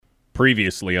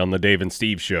Previously on the Dave and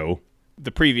Steve Show.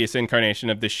 The previous incarnation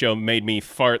of this show made me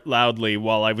fart loudly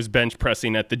while I was bench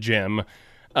pressing at the gym.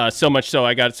 So much so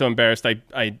I got so embarrassed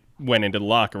I went into the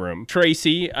locker room.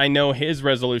 Tracy, I know his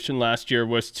resolution last year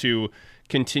was to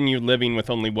continue living with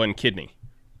only one kidney.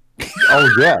 Oh,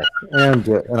 yeah.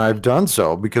 And I've done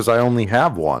so because I only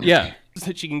have one. Yeah.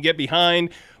 That she can get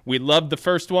behind. We loved the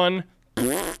first one.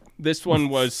 This one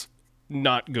was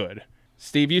not good.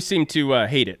 Steve, you seem to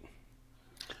hate it.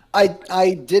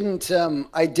 I didn't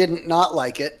not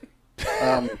like it.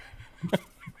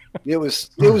 It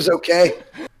was okay.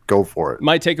 Go for it.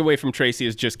 My takeaway from Tracy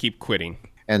is just keep quitting.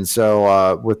 And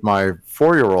so with my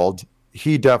 4-year-old,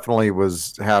 he definitely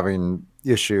was having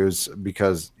issues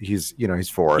because he's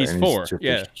 4. He's 4, just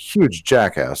yeah. a huge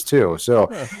jackass too.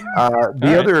 So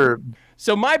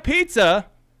So my pizza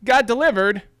got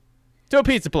delivered to a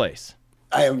pizza place.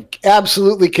 I am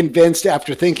absolutely convinced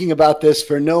after thinking about this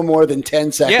for no more than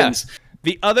 10 seconds. Yeah.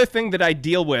 The other thing that I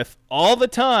deal with all the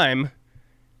time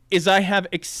is I have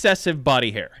excessive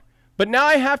body hair. But now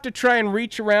I have to try and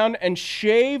reach around and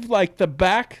shave like the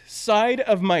back side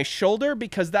of my shoulder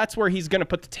because that's where he's going to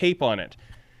put the tape on it.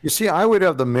 you see, I would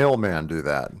have the mailman do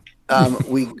that.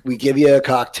 We give you a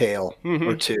cocktail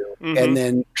or two, and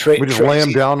then We just lay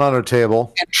him down on a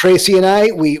table. And Tracy and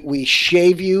I, we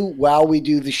shave you while we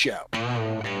do the show.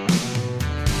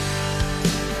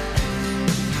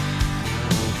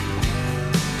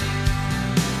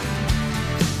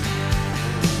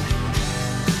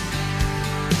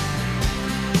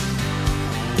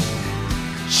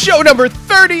 Show number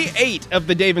 38 of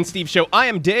the Dave and Steve Show. I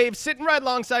am Dave. Sitting right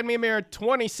alongside me, a mere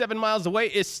 27 miles away,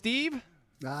 is Steve.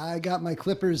 I got my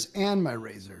clippers and my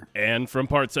razor. And from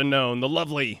parts unknown, the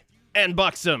lovely and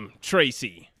buxom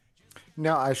Tracy.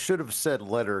 Now, I should have said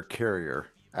letter carrier,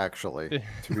 actually,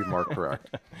 to be more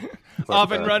correct. But,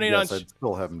 Off and running yes, on I'd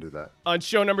still have him do that. On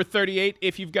show number 38,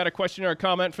 if you've got a question or a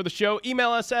comment for the show, email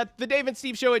us at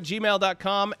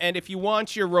thedaveandsteveshow@gmail.com. And if you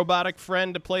want your robotic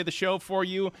friend to play the show for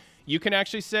you, you can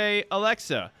actually say,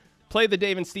 Alexa, play the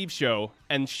Dave and Steve Show,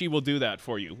 and she will do that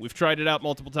for you. We've tried it out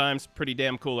multiple times. Pretty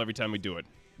damn cool every time we do it.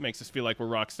 Makes us feel like we're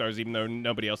rock stars, even though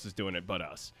nobody else is doing it but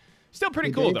us. Still pretty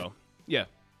Hey, cool, Dave? though. Yeah.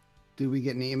 Did we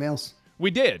get any emails? We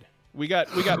did. We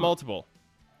got multiple.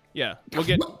 Yeah.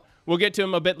 We'll get to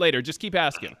them a bit later. Just keep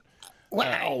asking.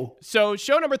 Wow. So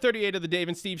show number 38 of the Dave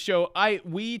and Steve Show.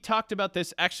 We talked about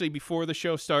this actually before the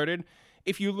show started.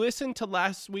 If you listened to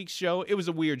last week's show, it was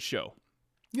a weird show.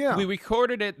 Yeah. We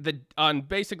recorded it on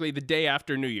basically the day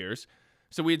after New Year's.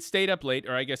 So we had stayed up late,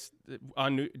 or I guess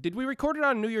did we record it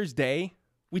on New Year's Day?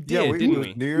 We did, didn't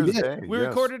we? New Year's Day. We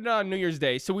recorded it on New Year's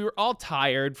Day. So we were all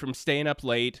tired from staying up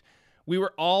late. We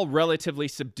were all relatively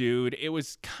subdued. It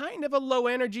was kind of a low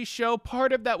energy show.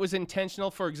 Part of that was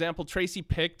intentional. For example, Tracy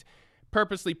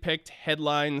purposely picked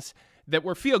headlines that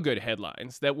were feel-good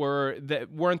headlines, that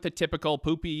weren't the typical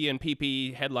poopy and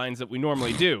pee-pee headlines that we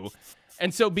normally do.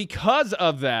 And so because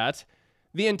of that,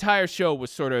 the entire show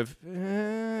was sort of,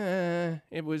 you're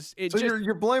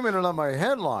blaming it on my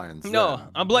headlines. No, then.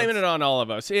 I'm blaming it on all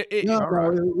of us.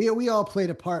 We all played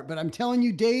a part, but I'm telling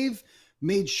you, Dave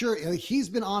made sure he's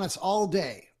been on us all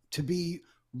day to be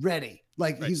ready.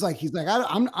 Like, right. he's like,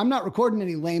 I'm not recording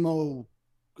any lame-o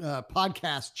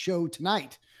podcast show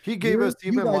tonight. He gave us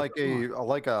even like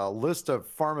a list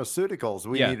of pharmaceuticals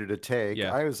we needed to take.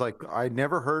 Yeah. I was like, I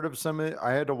never heard of some.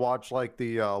 I had to watch like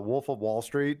the Wolf of Wall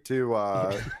Street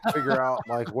to figure out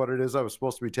like what it is I was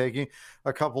supposed to be taking.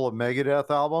 A couple of Megadeth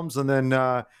albums, and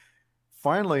then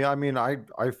finally, I mean, I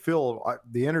feel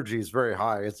the energy is very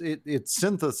high. It's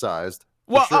synthesized.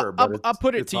 Well, sure, I'll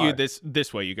put it to you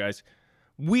this way, you guys.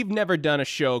 We've never done a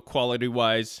show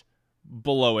quality-wise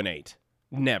below an 8.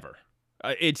 Never.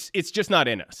 It's just not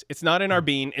in us. It's not in our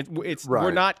being. Right.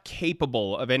 We're not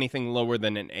capable of anything lower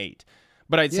than an 8.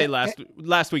 But I'd say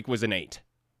last week was an 8.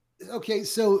 Okay,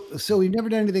 so we've never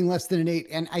done anything less than an 8,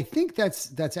 and I think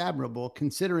that's admirable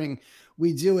considering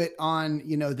we do it on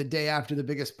the day after the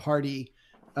biggest party,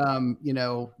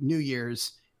 New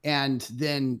Year's, and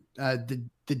then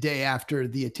the day after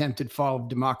the attempted fall of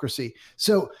democracy.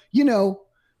 So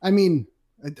I mean.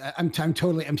 I'm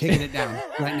taking it down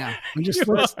right now.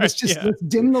 Let's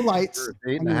dim the lights.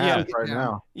 8.5 right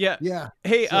now. Yeah.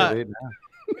 Hey,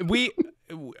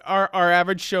 our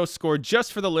average show score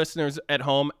just for the listeners at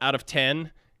home out of 10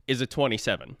 is a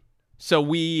 27. So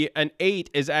an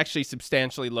 8 is actually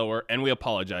substantially lower, and we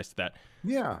apologize to that.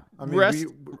 Yeah. I mean,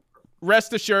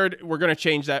 rest assured, we're going to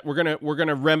change that. We're going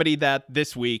to remedy that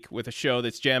this week with a show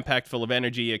that's jam-packed full of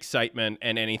energy, excitement,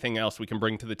 and anything else we can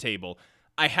bring to the table.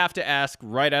 I have to ask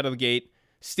right out of the gate,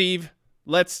 Steve,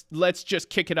 let's just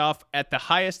kick it off at the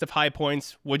highest of high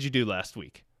points. What'd you do last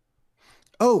week?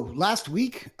 Oh, last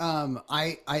week,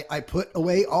 I put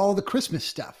away all the Christmas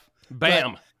stuff.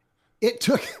 Bam. It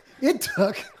took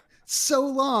so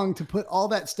long to put all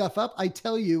that stuff up. I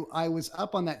tell you, I was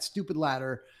up on that stupid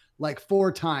ladder like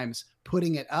 4 times,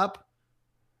 putting it up,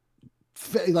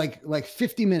 like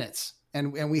 50 minutes,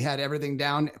 and we had everything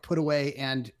down, put away,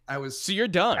 and I was so you're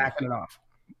done backing it off.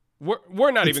 We're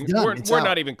not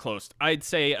even close. I'd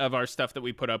say of our stuff that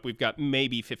we put up, we've got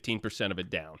maybe 15% of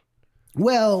it down.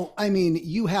 Well, I mean,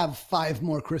 you have 5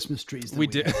 more Christmas trees than we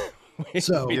do. We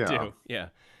do. Yeah.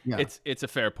 It's a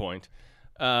fair point.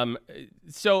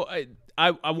 So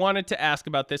I wanted to ask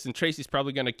about this, and Tracy's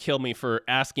probably going to kill me for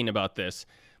asking about this,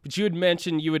 but you had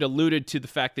mentioned, you had alluded to the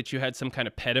fact that you had some kind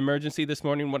of pet emergency this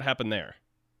morning. What happened there?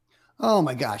 Oh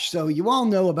my gosh. So you all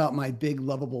know about my big,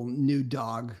 lovable new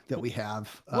dog that we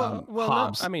have.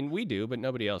 Hobbs. No, I mean, we do, but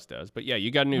nobody else does. But yeah, you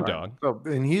got a new dog.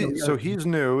 He's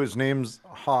new. His name's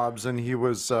Hobbs, and he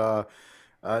was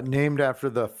named after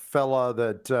the fella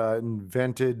that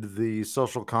invented the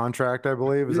social contract, I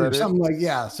believe. Is that something it? like,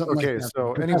 yeah. Something okay. Like that.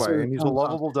 So anyway, and he's a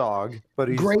lovable dog, but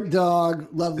he's great dog.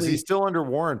 Lovely. Is he still under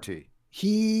warranty?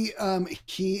 He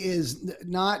is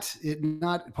not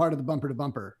part of the bumper to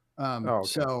bumper. Okay.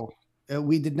 So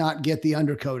we did not get the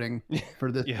undercoating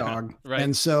for this dog. Right.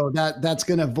 And so that's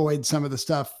going to avoid some of the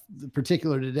stuff,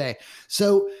 particular today.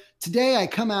 So today I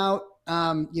come out,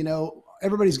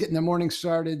 everybody's getting their morning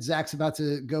started. Zach's about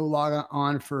to go log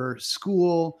on for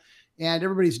school, and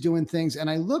everybody's doing things. And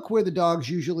I look where the dogs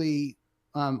usually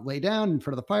lay down in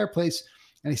front of the fireplace,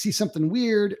 and I see something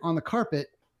weird on the carpet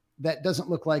that doesn't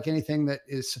look like anything that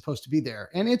is supposed to be there.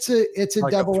 And it's a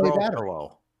like double-A battery.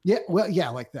 Pillow. Yeah, well, yeah,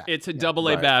 like that. It's a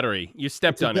double-A battery. You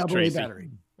stepped on it, Tracy. Battery.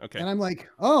 Okay. And I'm like,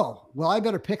 oh, well, I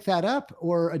better pick that up,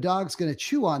 or a dog's going to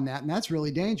chew on that, and that's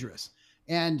really dangerous.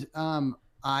 And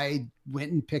I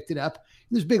went and picked it up.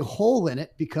 There's a big hole in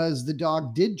it because the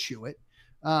dog did chew it,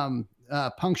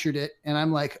 punctured it, and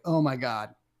I'm like, oh my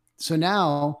God. So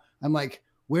now I'm like,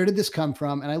 where did this come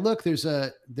from? And I look, there's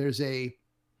an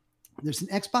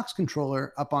Xbox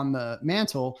controller up on the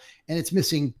mantle, and it's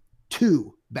missing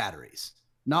 2 batteries.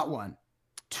 Not 1,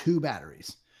 2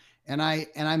 batteries. And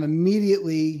I'm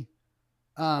immediately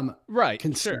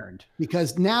concerned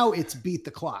because now it's beat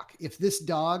the clock. If this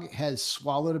dog has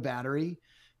swallowed a battery,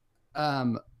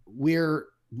 it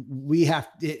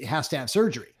has to have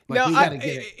surgery.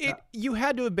 You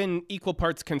had to have been equal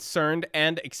parts concerned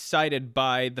and excited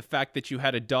by the fact that you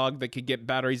had a dog that could get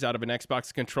batteries out of an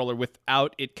Xbox controller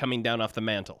without it coming down off the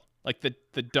mantle. Like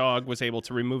the dog was able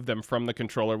to remove them from the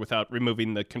controller without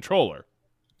removing the controller.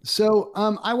 So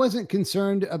I wasn't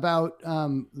concerned about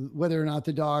whether or not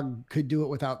the dog could do it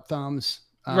without thumbs.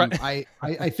 Right.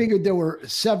 I figured there were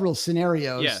several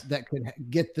scenarios that could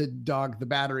get the dog the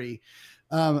battery.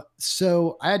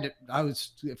 So I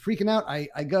was freaking out.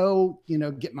 I go,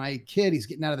 get my kid. He's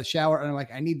getting out of the shower, and I'm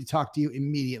like, I need to talk to you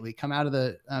immediately. Come out of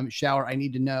the shower. I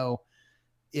need to know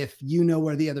if you know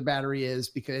where the other battery is,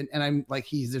 and I'm like,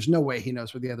 there's no way he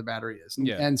knows where the other battery is.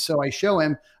 And so I show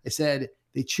him. I said,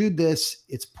 they chewed this.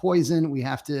 It's poison. We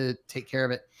have to take care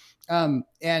of it.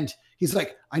 And he's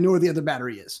like, I know where the other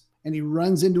battery is. And he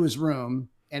runs into his room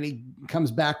and he comes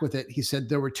back with it. He said,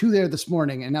 there were 2 there this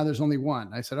morning and now there's only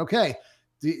 1. I said, okay,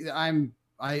 I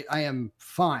am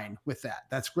fine with that.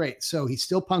 That's great. So he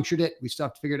still punctured it. We still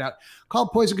have to figure it out.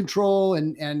 Called poison control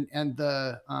and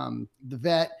the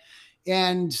vet,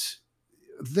 and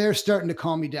they're starting to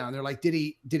calm me down. They're like, did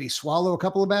he swallow a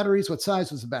couple of batteries? What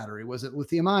size was the battery? Was it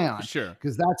lithium ion? Sure.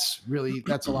 Because that's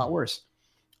a lot worse.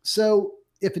 So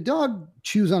if a dog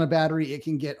chews on a battery, it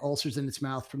can get ulcers in its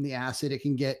mouth from the acid. It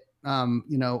can get,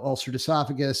 ulcered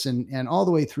esophagus and all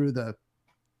the way through to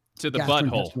the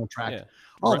butthole tract,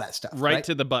 that stuff. Right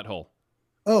to the butthole.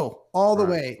 Oh, all the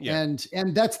way. Yeah.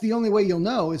 And that's the only way you'll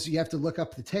know is you have to look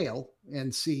up the tail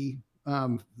and see,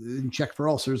 and check for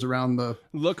ulcers around the.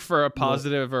 Look for a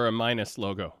positive or a minus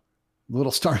logo.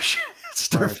 Little starfish.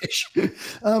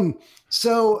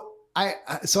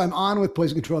 So I'm on with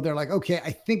poison control. They're like, okay, I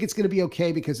think it's going to be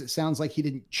okay because it sounds like he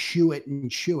didn't chew it.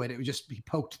 It would just be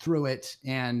poked through it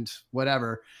and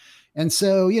whatever. And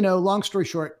so, long story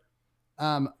short,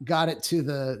 got it to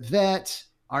the vet.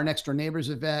 Our next door neighbor's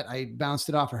a vet. I bounced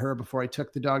it off of her before I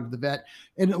took the dog to the vet.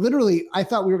 And literally, I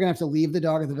thought we were going to have to leave the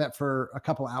dog at the vet for a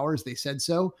couple hours. They said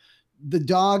so. The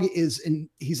dog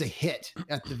he's a hit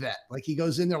at the vet. Like he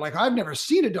goes in there like, I've never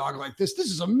seen a dog like this. This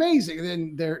is amazing.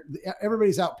 And then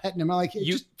everybody's out petting him. I'm like,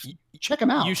 just check him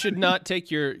out. You should not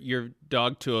take your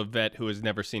dog to a vet who has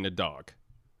never seen a dog.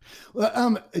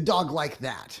 A dog like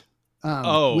that.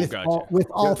 Gotcha. With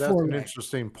all four. That's an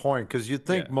interesting point, because you'd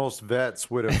think most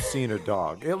vets would have seen a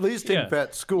dog, at least in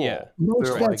vet school. Yeah.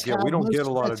 Most vets we don't get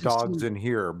a lot of dogs in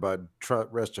here, but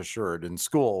rest assured, in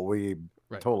school we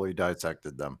totally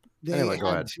dissected them. Anyway, go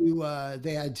ahead.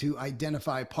 They had to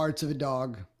identify parts of a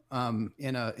dog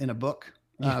in a book.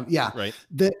 Right.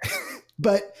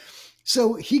 But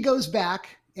so he goes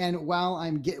back, and while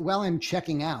I'm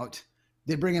checking out,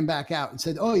 they bring him back out and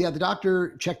said, "Oh yeah, the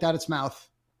doctor checked out its mouth.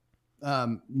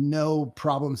 No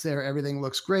problems there. Everything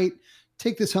looks great.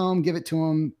 Take this home, give it to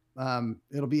him.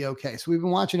 It'll be okay." So we've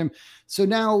been watching him. So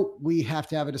now we have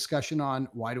to have a discussion on,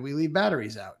 why do we leave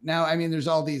batteries out? Now, I mean, there's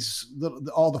all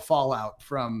the fallout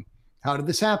from, how did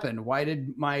this happen? Why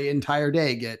did my entire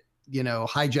day get,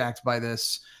 hijacked by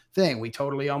this thing? We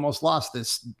totally almost lost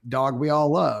this dog we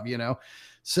all love,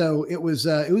 So it was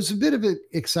a bit of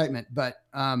excitement, but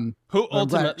who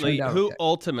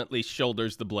ultimately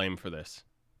shoulders the blame for this?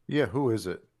 Yeah, who is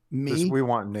it? Me. We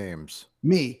want names.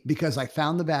 Me, because I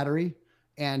found the battery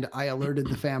and I alerted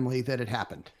the family that it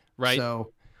happened. Right.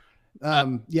 So,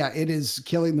 it is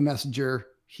killing the messenger.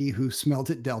 He who smelt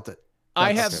it dealt it.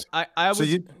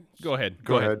 Go ahead.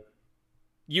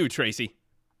 You, Tracy.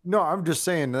 No, I'm just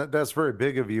saying that's very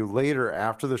big of you. Later,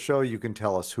 after the show, you can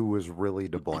tell us who was really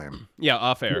to blame. Yeah,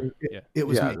 off air. It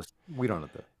was me. We don't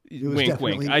have to. Wink,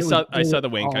 wink. I saw the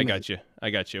wink. I got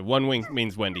you. One wink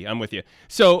means Wendy. I'm with you.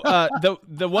 So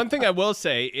the one thing I will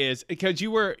say is, because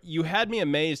you had me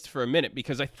amazed for a minute,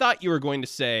 because I thought you were going to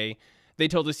say, they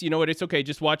told us, you know what, it's okay,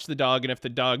 just watch the dog, and if the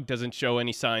dog doesn't show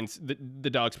any signs, the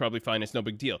dog's probably fine. It's no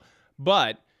big deal.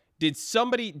 But did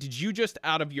you just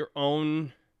out of your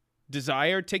own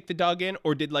desire take the dog in,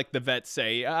 or did the vet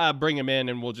say, bring him in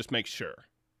and we'll just make sure?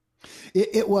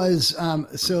 It was,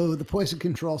 so the poison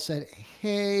control said,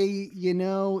 hey,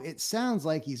 it sounds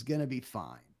like he's going to be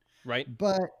fine. Right.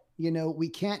 But, we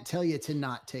can't tell you to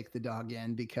not take the dog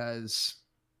in, because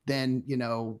then,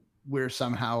 we're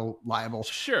somehow liable.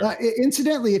 Sure.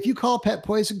 Incidentally, if you call pet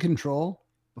poison control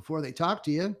before they talk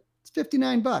to you, it's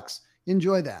 $59.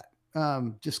 Enjoy that.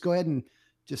 Just go ahead and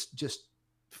just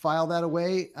file that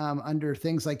away under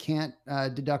things I can't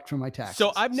deduct from my taxes.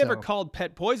 So I've never called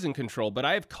pet poison control, but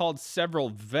I have called several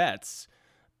vets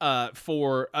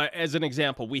for, as an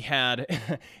example, we had,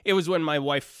 it was when my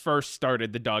wife first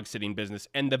started the dog sitting business,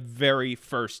 and the very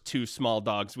first 2 small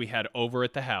dogs we had over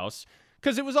at the house,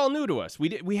 because it was all new to us.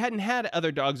 We hadn't had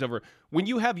other dogs over. When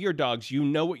you have your dogs, you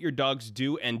know what your dogs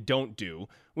do and don't do.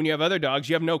 When you have other dogs,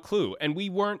 you have no clue. And we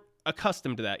weren't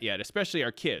accustomed to that yet, especially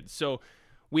our kids. So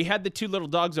we had the 2 little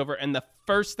dogs over, and the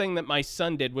first thing that my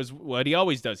son did was what he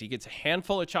always does. He gets a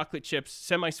handful of chocolate chips,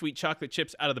 semi-sweet chocolate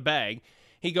chips out of the bag.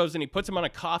 He goes and he puts them on a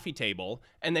coffee table,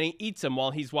 and then he eats them while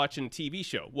he's watching a TV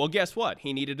show. Well, guess what?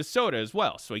 He needed a soda as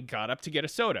well, so he got up to get a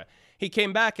soda. He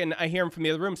came back, and I hear him from the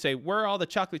other room say, where are all the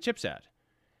chocolate chips at?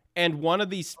 And one of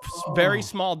these very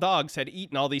small dogs had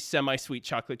eaten all these semi-sweet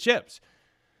chocolate chips.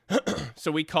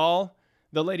 So we call.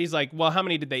 The lady's like, well, how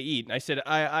many did they eat? And I said,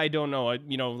 I don't know,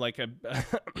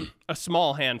 a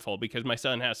small handful, because my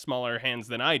son has smaller hands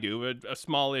than I do,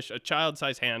 a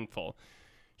child-sized handful.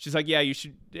 She's like, yeah, you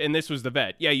should, and this was the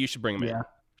vet. Yeah, you should bring him in.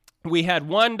 We had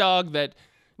one dog that,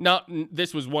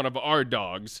 this was one of our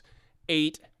dogs,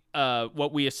 ate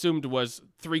what we assumed was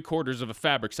 3/4 of a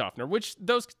fabric softener, which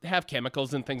those have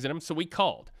chemicals and things in them. So we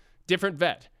called. Different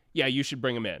vet. Yeah, you should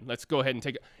bring them in. Let's go ahead and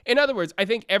take it. In other words, I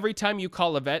think every time you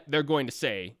call a vet, they're going to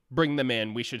say, bring them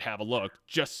in. We should have a look,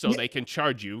 just so they can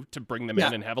charge you to bring them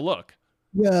in and have a look.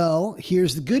 Well,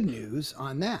 here's the good news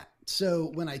on that.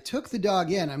 So when I took the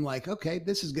dog in, I'm like, okay,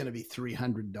 this is going to be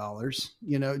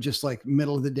 $300, just like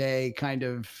middle of the day kind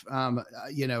of,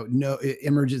 no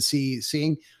emergency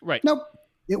seeing. Right. Nope.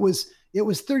 It was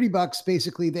 $30.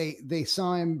 Basically, they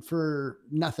saw him for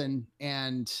nothing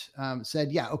and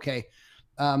said, yeah, okay.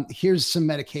 Here's some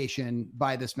medication,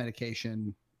 buy this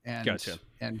medication and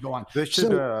go on. They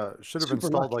should have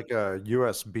installed like a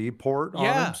USB port on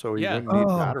him, so he wouldn't need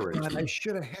batteries. God, I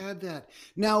should have had that.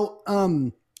 Now,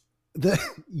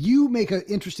 you make an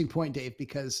interesting point, Dave,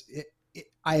 because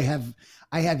I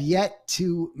have yet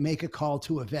to make a call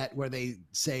to a vet where they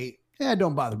say,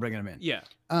 don't bother bringing him in. Yeah.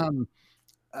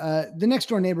 The next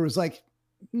door neighbor was like,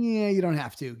 yeah, you don't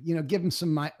have to, give him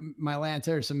some Mylanta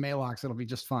or some Maalox. It'll be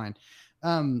just fine.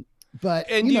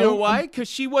 And you know why? Because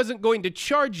she wasn't going to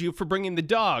charge you for bringing the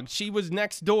dog. She was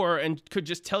next door and could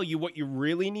just tell you what you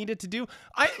really needed to do.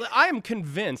 I am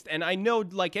convinced, and I know,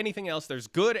 like anything else, there's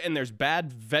good and there's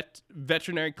bad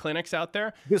veterinary clinics out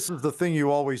there. This is the thing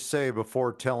you always say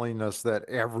before telling us that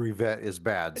every vet is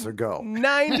bad. So go.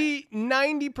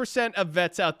 90% of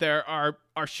vets out there are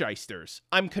shysters.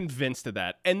 I'm convinced of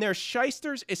that. And they're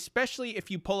shysters, especially if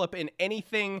you pull up in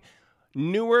anything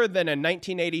newer than a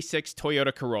 1986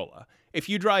 Toyota Corolla. If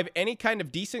you drive any kind of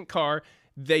decent car,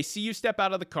 they see you step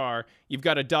out of the car, you've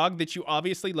got a dog that you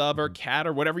obviously love or cat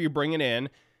or whatever you're bringing in.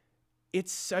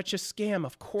 It's such a scam.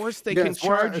 Of course they can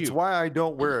charge you. It's why I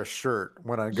don't wear a shirt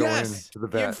when I go into the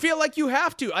vet. You feel like you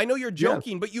have to. I know you're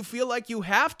joking, but you feel like you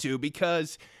have to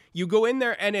because you go in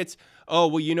there and it's, oh,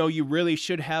 well, you really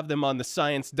should have them on the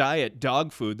science diet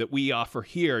dog food that we offer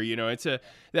here.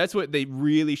 That's what they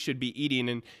really should be eating.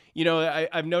 And,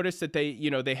 I've noticed that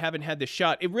they haven't had the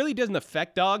shot. It really doesn't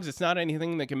affect dogs. It's not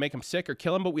anything that can make them sick or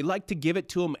kill them, but we like to give it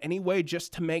to them anyway,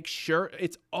 just to make sure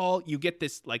you get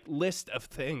this like list of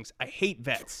things. I hate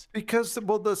vets. Because,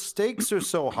 the stakes are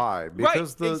so high.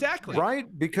 Because exactly.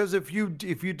 Right? Because if you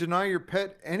deny your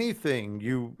pet anything,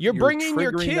 you're bringing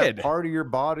your kid. That part of your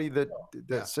body that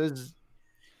says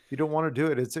you don't want to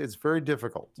do it. It's very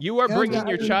difficult. You are bringing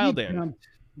your child in.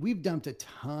 We've dumped a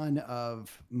ton of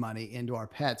money into our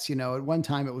pets. At one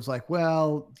time it was like,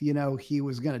 well, he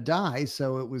was going to die.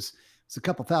 So it's a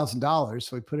couple $1,000s.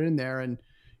 So we put it in there and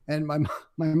my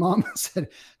mom said,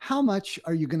 how much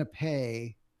are you going to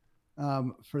pay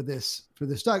for this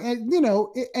dog?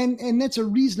 And, and that's a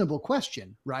reasonable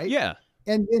question, right? Yeah.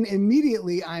 And then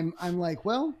immediately I'm like,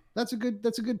 well, that's a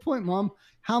good point, Mom.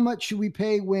 How much should we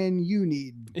pay when you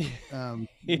need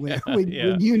when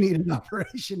you need an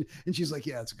operation? And she's like,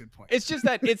 yeah, that's a good point. It's just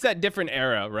that it's that different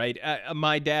era, right?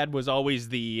 My dad was always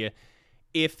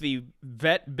if the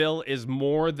vet bill is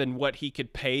more than what he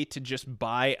could pay to just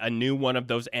buy a new one of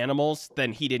those animals,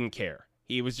 then he didn't care.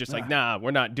 He was just like, nah, we're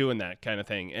not doing that kind of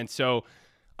thing. And so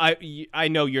I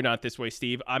know you're not this way,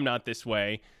 Steve. I'm not this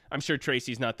way. I'm sure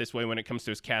Tracy's not this way when it comes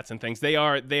to his cats and things. They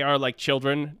are like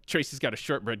children. Tracy's got a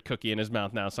shortbread cookie in his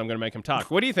mouth now, so I'm going to make him talk.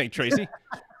 What do you think, Tracy?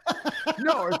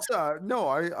 No,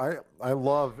 I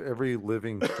love every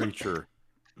living creature,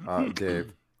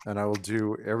 Dave, and I will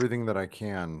do everything that I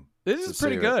can. This is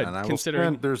pretty good,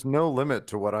 considering there's no limit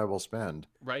to what I will spend.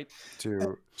 Right.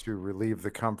 To relieve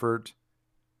the comfort,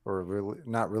 or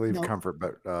not relieve comfort,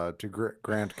 but to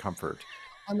grant comfort.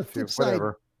 On the flip side,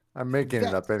 whatever. I'm making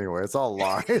it up anyway. It's all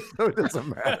lies, so it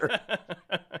doesn't matter.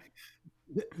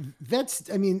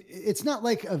 It's not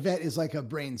like a vet is like a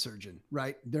brain surgeon,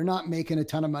 right? They're not making a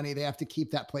ton of money. They have to keep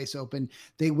that place open.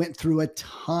 They went through a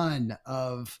ton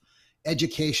of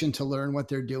education to learn what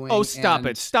they're doing. Oh, stop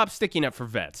it. Stop sticking up for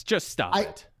vets. Just stop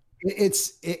it.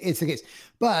 It's the case.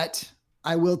 But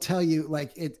I will tell you,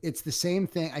 like, it's the same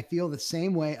thing. I feel the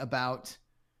same way about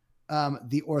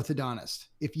the orthodontist.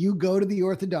 If you go to the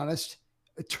orthodontist,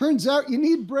 it turns out you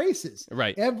need braces.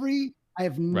 Right. I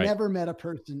have never met a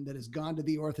person that has gone to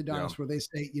the orthodontist where they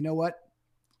say, you know what?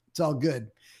 It's all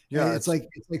good. Yeah. It's like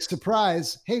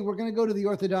surprise. Hey, we're going to go to the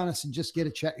orthodontist and just get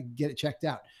it checked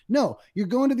out. No, you're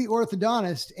going to the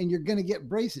orthodontist and you're going to get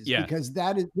braces because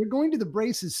you're going to the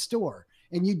braces store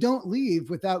and you don't leave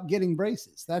without getting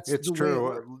braces. It's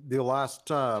true. My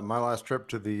last trip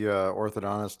to the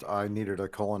orthodontist, I needed a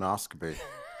colonoscopy.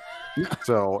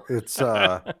 So it's,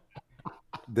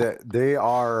 they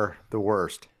are the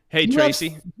worst. Hey,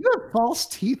 Tracy. You have false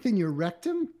teeth in your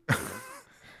rectum?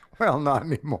 Well, not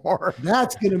anymore.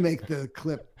 That's going to make the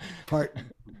clip part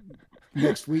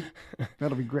next week.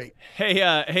 That'll be great.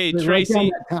 Hey,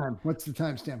 Tracy. What's the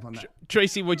timestamp on that?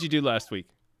 Tracy, what'd you do last week?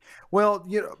 Well,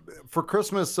 for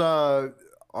Christmas,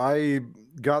 I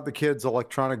got the kids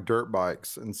electronic dirt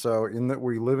bikes. And so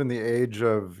we live in the age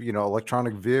of,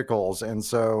 electronic vehicles. And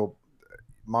so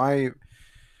I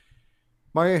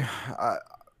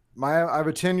have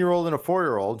a 10-year-old and a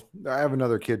 4-year-old. I have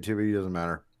another kid too, but he doesn't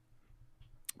matter.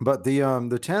 But the 10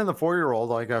 and the 4-year-old,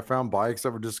 like, I found bikes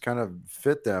that would just kind of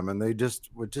fit them, and they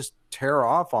would tear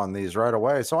off on these right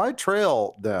away. So I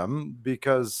trail them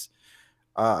because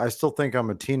I still think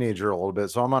I'm a teenager a little bit.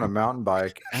 So I'm on a mountain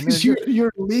bike.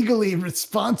 You're legally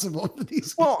responsible for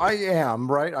these. Well, I am,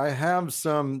 right. I have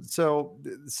some. So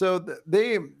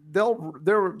they've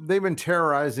been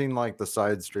terrorizing like the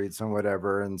side streets and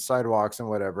whatever, and sidewalks and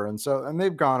whatever. And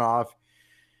they've gone off.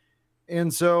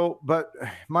 And so, but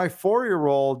my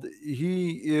 4-year-old,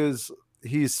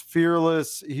 he's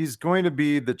fearless. He's going to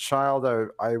be the child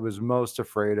I was most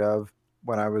afraid of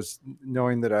when I was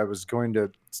knowing that I was going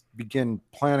to begin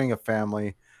planning a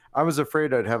family. I was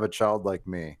afraid I'd have a child like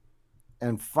me.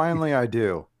 And finally I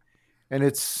do. And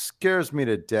it scares me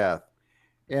to death.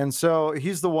 And so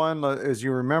he's the one, as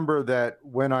you remember, that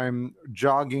when I'm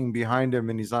jogging behind him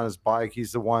and he's on his bike,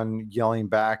 he's the one yelling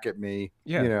back at me,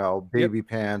 baby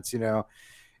pants,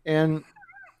 And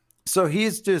so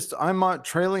I'm not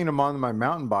trailing him on my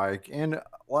mountain bike. And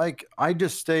like, I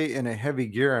just stay in a heavy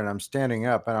gear and I'm standing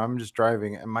up and I'm just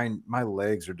driving and my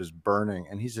legs are just burning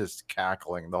and he's just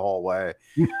cackling the whole way.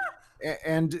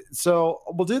 And so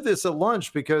we'll do this at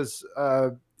lunch because,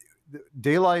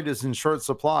 daylight is in short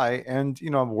supply and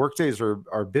work days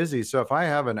are busy, so if I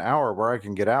have an hour where I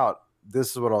can get out,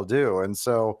 this is what I'll do. And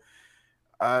so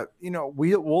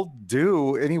we'll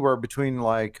do anywhere between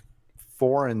like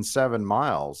 4 and 7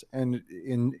 miles and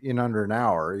in under an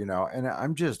hour, and I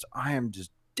am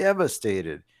just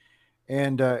devastated.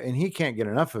 And he can't get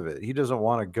enough of it. He doesn't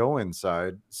want to go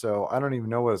inside. So I don't even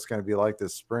know what it's going to be like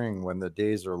this spring when the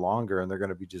days are longer and they're going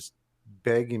to be just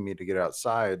begging me to get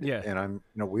outside. And I'm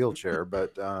in a wheelchair,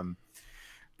 but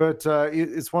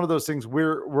it's one of those things.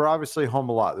 We're obviously home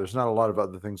a lot. There's not a lot of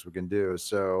other things we can do.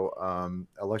 So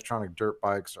electronic dirt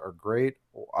bikes are great.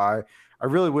 I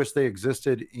really wish they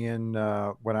existed in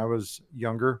when I was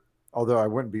younger, although I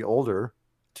wouldn't be older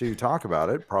to talk about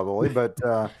it probably. But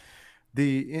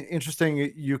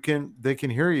interesting, they can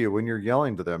hear you when you're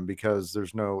yelling to them because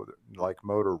there's no like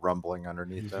motor rumbling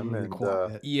underneath them.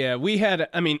 And we had,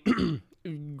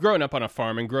 growing up on a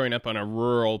farm and growing up on a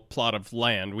rural plot of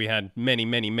land, we had many,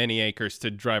 many, many acres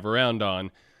to drive around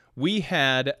on. We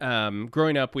had,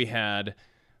 growing up,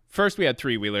 first we had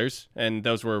 3-wheelers, and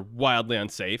those were wildly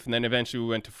unsafe. And then eventually we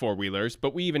went to 4-wheelers,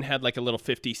 but we even had like a little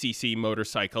 50cc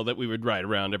motorcycle that we would ride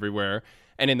around everywhere.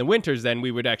 And in the winters, then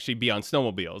we would actually be on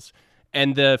snowmobiles.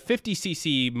 And the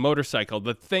 50cc motorcycle,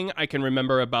 the thing I can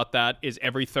remember about that is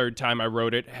every third time I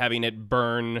rode it, having it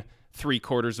burn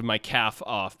 3/4 of my calf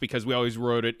off because we always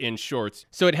rode it in shorts.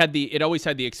 So it always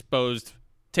had the exposed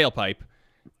tailpipe,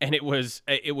 and it was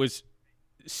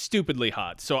stupidly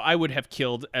hot. So I would have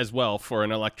killed as well for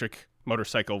an electric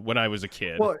motorcycle when I was a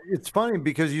kid. Well, it's funny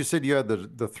because you said you had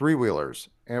the 3-wheelers,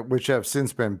 which have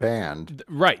since been banned,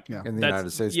 right? In the United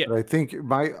States. Yeah. But I think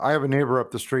I have a neighbor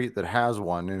up the street that has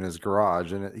one in his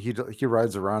garage, and he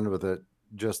rides around with it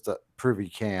just to prove he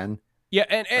can. Yeah,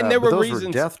 and there were reasons.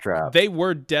 Were death traps. They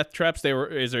were death traps.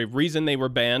 Is a reason they were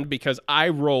banned because I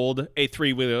rolled a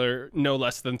 3-wheeler no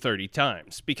less than 30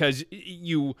 times because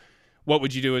what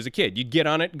would you do as a kid? You'd get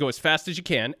on it, go as fast as you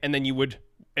can, and then you would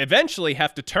eventually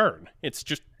have to turn. It's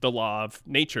just the law of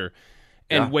nature.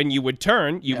 And when you would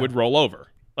turn, you would roll over.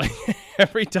 Like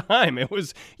every time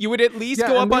you would at least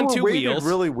go up on 2 wheels.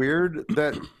 Really weird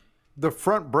that the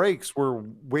front brakes were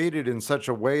weighted in such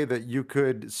a way that you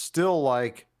could still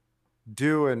like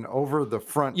do an over the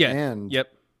front end.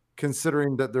 Yep.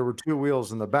 Considering that there were 2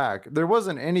 wheels in the back, there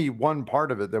wasn't any one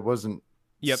part of it that wasn't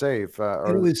safe.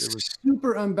 It was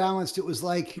super unbalanced. It was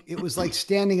like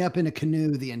standing up in a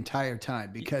canoe the entire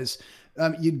time because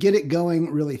you'd get it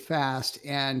going really fast.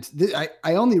 And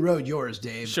I only rode yours,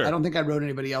 Dave. Sure. I don't think I rode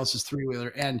anybody else's 3-wheeler.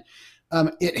 And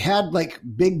it had like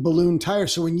big balloon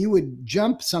tires. So when you would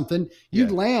jump something,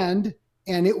 you'd land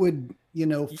and it would,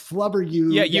 flubber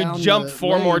you. Yeah, you jump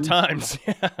 4 more times.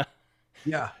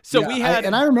 Yeah. So we had,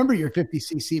 and I remember your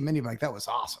 50cc mini bike. That was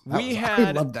awesome.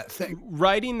 I loved that thing.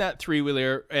 Riding that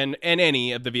 3-wheeler and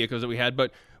any of the vehicles that we had,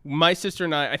 but my sister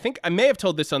and I think I may have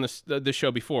told this on the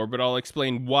show before, but I'll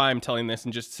explain why I'm telling this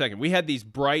in just a second. We had these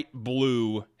bright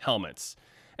blue helmets,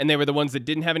 and they were the ones that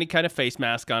didn't have any kind of face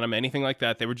mask on them, anything like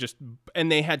that. They were and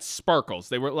they had sparkles.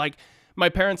 They were like, my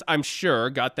parents, I'm sure,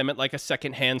 got them at like a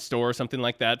secondhand store or something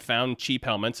like that, found cheap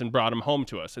helmets and brought them home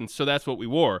to us. And so that's what we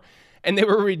wore. And they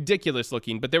were ridiculous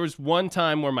looking. But there was one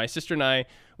time where my sister and I,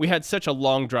 we had such a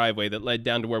long driveway that led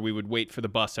down to where we would wait for the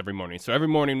bus every morning. So every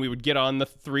morning we would get on the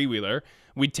 3-wheeler.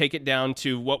 We'd take it down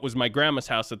to what was my grandma's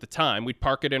house at the time. We'd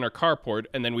park it in our carport,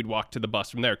 and then we'd walk to the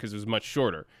bus from there because it was much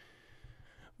shorter.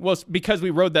 Well, because we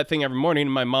rode that thing every morning,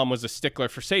 and my mom was a stickler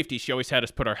for safety, she always had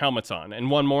us put our helmets on. And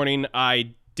one morning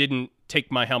I didn't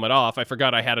take my helmet off. I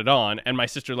forgot I had it on, and my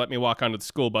sister let me walk onto the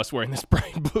school bus wearing this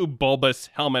bright blue bulbous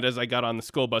helmet as I got on the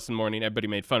school bus in the morning. Everybody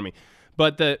made fun of me.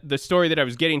 But the story that I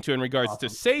was getting to in regards to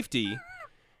safety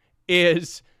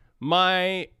is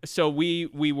so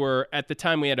we were, at the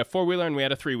time we had a 4-wheeler and we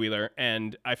had a 3-wheeler,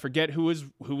 and I forget who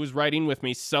was riding with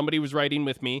me. Somebody was riding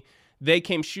with me. They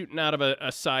came shooting out of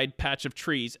a side patch of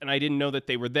trees, and I didn't know that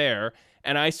they were there,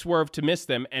 and I swerved to miss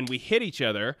them, and we hit each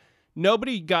other.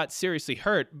 Nobody got seriously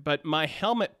hurt, but my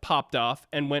helmet popped off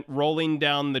and went rolling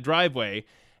down the driveway.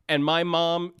 And my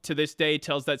mom, to this day,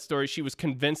 tells that story. She was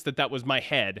convinced that was my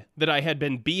head, that I had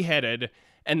been beheaded,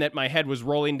 and that my head was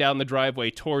rolling down the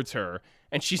driveway towards her.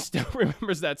 And she still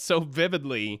remembers that so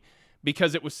vividly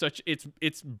because it was such,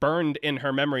 it's burned in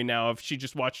her memory now of she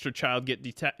just watched her child get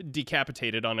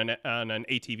decapitated on an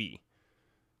ATV.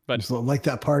 But just like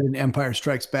that part in Empire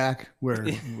Strikes Back where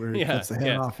he cuts the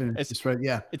head off and it's just right.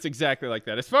 Yeah. It's exactly like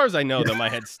that. As far as I know, though,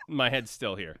 my head's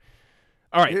still here.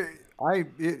 All right.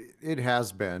 It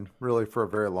has been really for a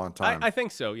very long time. I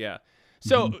think so. Yeah.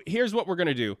 So here's what we're going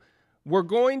to do. We're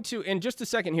going to, in just a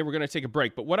second here, we're going to take a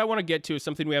break. But what I want to get to is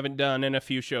something we haven't done in a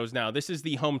few shows now. This is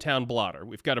the hometown blotter.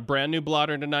 We've got a brand new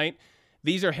blotter tonight.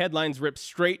 These are headlines ripped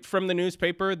straight from the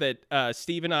newspaper that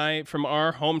Steve and I, from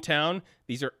our hometown,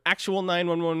 these are actual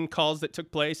 911 calls that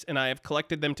took place, and I have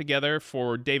collected them together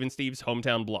for Dave and Steve's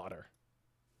hometown blotter.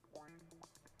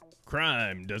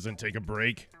 Crime doesn't take a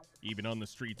break, even on the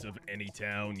streets of any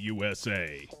town,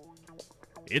 USA.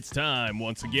 It's time,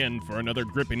 once again, for another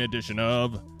gripping edition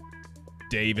of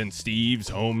Dave and Steve's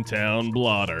Hometown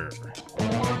Blotter.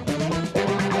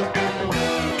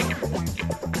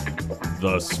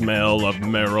 The smell of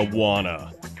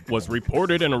marijuana was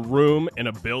reported in a room in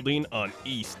a building on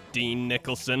East Dean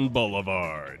Nicholson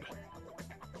Boulevard.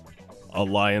 A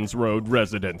Lyons Road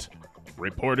resident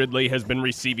reportedly has been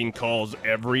receiving calls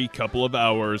every couple of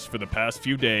hours for the past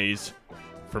few days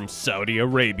from Saudi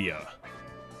Arabia.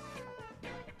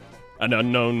 An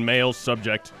unknown male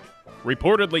subject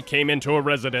reportedly came into a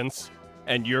residence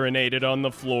and urinated on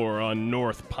the floor on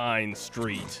North Pine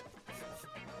Street.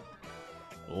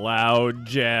 Loud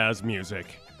jazz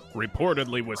music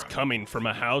reportedly was coming from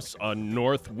a house on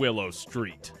North Willow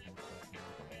Street.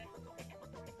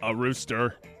 A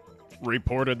rooster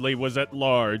reportedly was at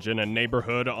large in a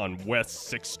neighborhood on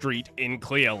West 6th Street in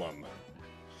Cleellum.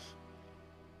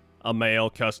 A male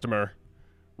customer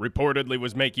reportedly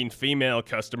was making female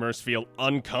customers feel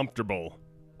uncomfortable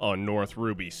on North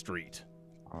Ruby Street.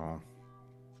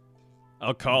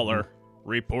 A caller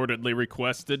reportedly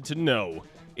requested to know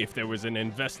if there was an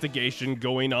investigation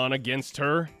going on against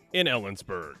her in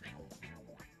Ellensburg.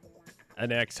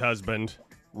 An ex-husband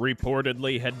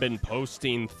reportedly had been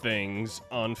posting things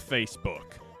on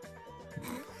Facebook.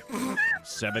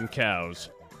 7 cows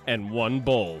and 1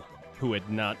 bull who had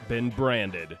not been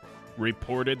branded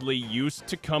reportedly used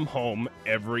to come home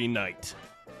every night.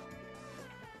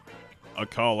 A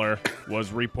caller was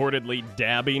reportedly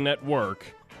dabbing at work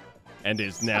and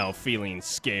is now feeling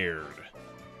scared.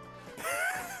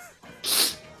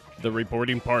 The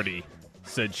reporting party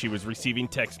said she was receiving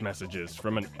text messages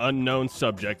from an unknown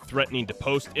subject threatening to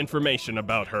post information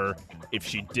about her if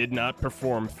she did not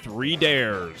perform 3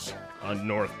 dares on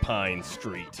North Pine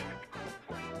Street.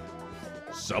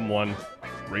 Someone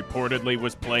reportedly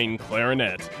was playing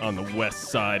clarinet on the west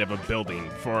side of a building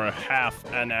for a half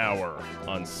an hour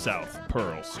on South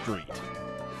Pearl Street.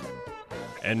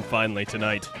 And finally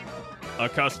tonight, a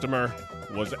customer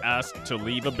was asked to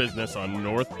leave a business on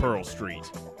North Pearl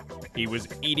Street. He was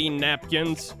eating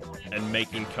napkins and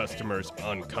making customers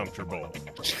uncomfortable.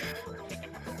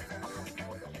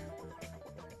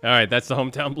 All right, that's the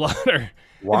hometown blotter.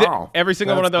 Wow. Every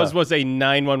single one of those was a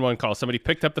 911 call. Somebody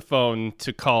picked up the phone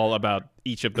to call about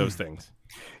each of those things.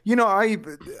 You know,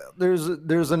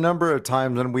 there's a number of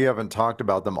times, and we haven't talked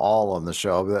about them all on the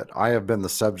show, that I have been the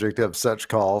subject of such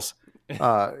calls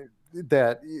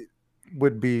that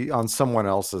would be on someone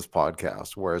else's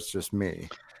podcast where it's just me.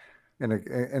 In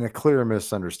a clear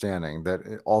misunderstanding that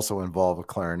it also involved a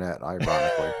clarinet,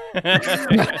 ironically.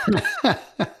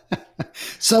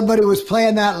 Somebody was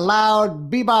playing that loud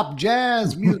bebop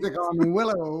jazz music on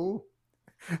Willow.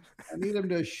 I need him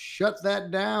to shut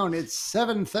that down. It's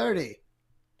 7:30.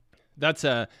 That's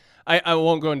I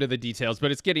won't go into the details, but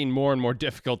it's getting more and more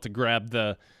difficult to grab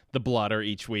the blotter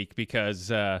each week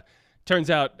because turns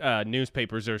out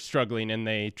newspapers are struggling and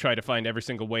they try to find every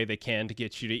single way they can to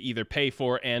get you to either pay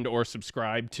for and or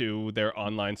subscribe to their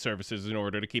online services in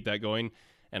order to keep that going.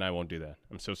 And I won't do that.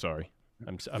 I'm so sorry.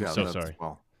 I'm so sorry.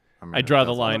 Well, I draw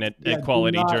the line at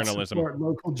quality journalism.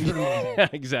 Local journalism.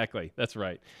 Exactly. That's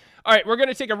right. All right. We're going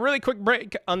to take a really quick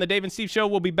break on the Dave and Steve Show.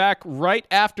 We'll be back right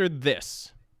after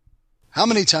this. How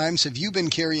many times have you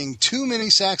been carrying too many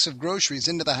sacks of groceries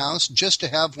into the house just to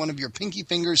have one of your pinky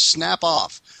fingers snap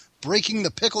off, breaking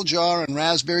the pickle jar and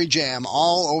raspberry jam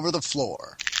all over the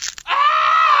floor?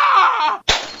 Ah!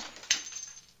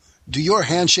 Do your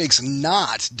handshakes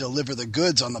not deliver the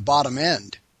goods on the bottom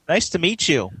end? Nice to meet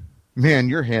you. Man,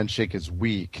 your handshake is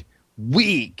weak.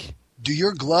 Weak! Do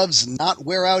your gloves not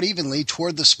wear out evenly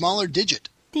toward the smaller digit?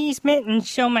 These mittens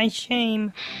show my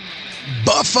shame.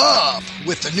 Buff up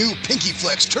with the new Pinky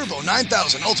Flex Turbo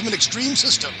 9000 Ultimate Extreme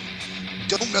System.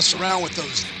 Don't mess around with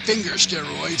those finger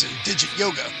steroids and digit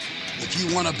yoga. If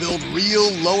you want to build real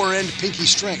lower-end pinky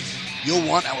strength, you'll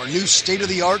want our new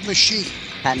state-of-the-art machine.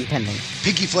 Patent pending.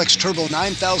 Pinky Flex Turbo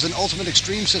 9000 Ultimate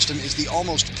Extreme System is the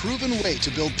almost proven way to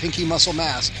build pinky muscle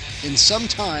mass in some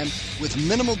time with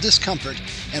minimal discomfort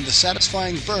and the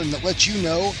satisfying burn that lets you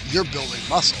know you're building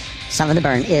muscle. Some of the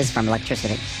burn is from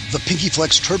electricity. The Pinky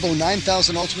Flex Turbo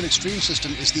 9000 Ultimate Extreme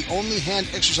System is the only hand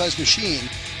exercise machine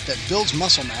that builds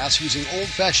muscle mass using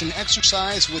old-fashioned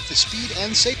exercise with the speed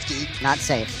and safety not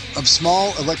safe of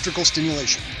small electrical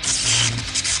stimulation.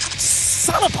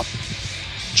 Son of a...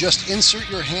 Just insert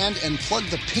your hand and plug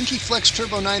the Pinky Flex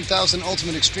Turbo 9000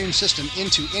 Ultimate Extreme System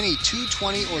into any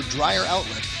 220 or dryer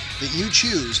outlet that you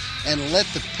choose and let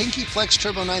the Pinky Flex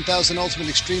Turbo 9000 Ultimate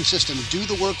Extreme System do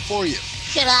the work for you.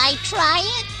 Should I try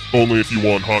it? Only if you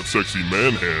want hot, sexy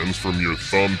man hands from your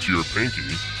thumb to your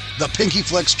pinky. The Pinky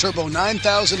Flex Turbo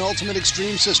 9000 Ultimate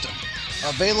Extreme System.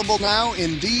 Available now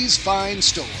in these fine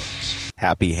stores.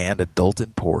 Happy Hand Adult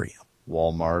Emporium.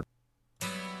 Walmart.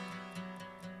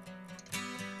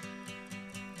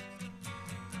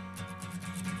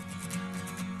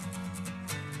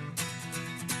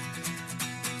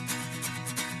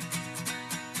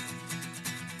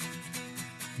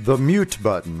 The mute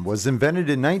button was invented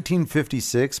in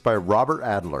 1956 by Robert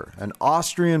Adler, an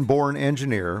Austrian-born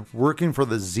engineer working for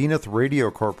the Zenith Radio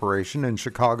Corporation in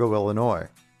Chicago, Illinois.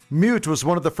 Mute was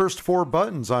one of the first 4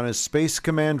 buttons on his Space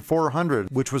Command 400,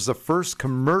 which was the first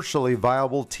commercially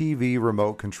viable TV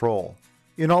remote control.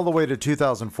 In all the way to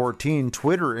 2014,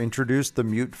 Twitter introduced the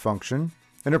mute function,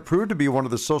 and it proved to be one of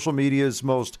the social media's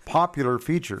most popular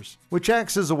features, which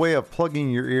acts as a way of plugging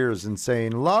your ears and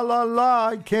saying, "La la la,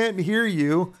 I can't hear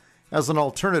you," as an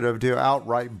alternative to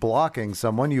outright blocking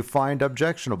someone you find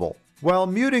objectionable. While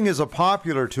muting is a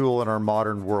popular tool in our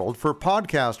modern world, for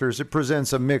podcasters it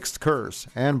presents a mixed curse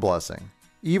and blessing.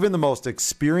 Even the most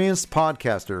experienced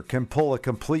podcaster can pull a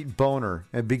complete boner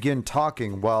and begin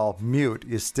talking while mute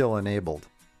is still enabled.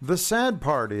 The sad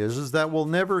part is that we'll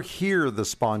never hear the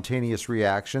spontaneous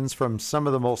reactions from some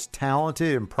of the most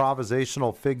talented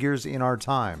improvisational figures in our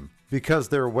time, because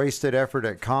their wasted effort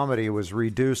at comedy was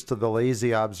reduced to the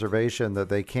lazy observation that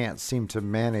they can't seem to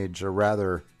manage a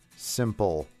rather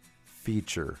simple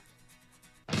feature.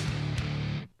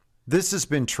 This has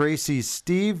been Tracy.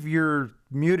 Steve, you're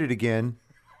muted again.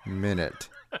 Minute.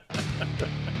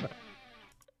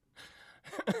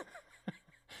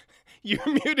 You're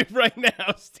muted right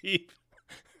now, Steve.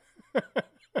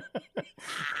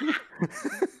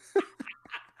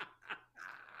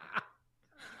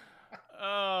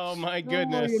 Oh, my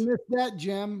goodness. Oh, you missed that,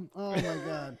 Jem. Oh, my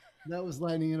God. That was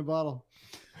lightning in a bottle.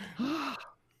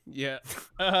 Yeah.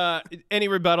 Any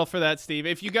rebuttal for that, Steve?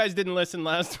 If you guys didn't listen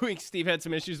last week, Steve had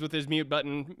some issues with his mute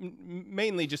button,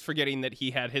 mainly just forgetting that he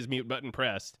had his mute button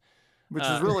pressed. Which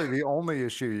is really the only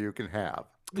issue you can have.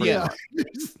 Yeah.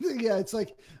 Yeah, it's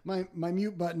like my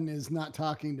mute button is not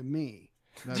talking to me.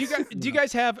 Do you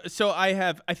guys have,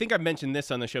 I think I've mentioned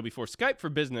this on the show before, Skype for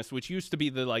Business, which used to be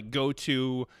the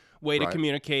go-to way to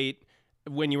communicate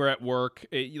when you were at work,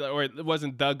 or it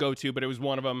wasn't the go-to, but it was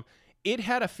one of them. It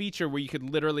had a feature where you could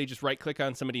literally just right-click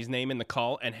on somebody's name in the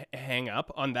call and hang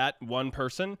up on that one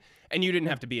person, and you didn't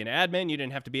have to be an admin, you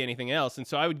didn't have to be anything else. And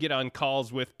so I would get on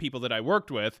calls with people that I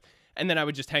worked with, and then I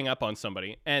would just hang up on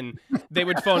somebody, and they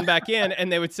would phone back in,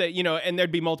 and they would say, and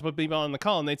there'd be multiple people on the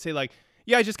call, and they'd say like,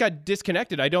 "Yeah, I just got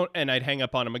disconnected. and I'd hang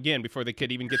up on them again before they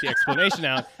could even get the explanation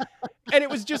out. And it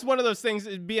was just one of those things,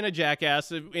 being a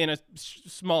jackass in a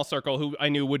small circle who I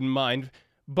knew wouldn't mind.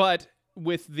 But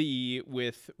with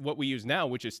what we use now,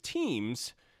 which is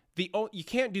Teams, you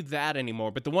can't do that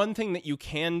anymore. But the one thing that you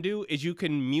can do is you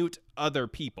can mute other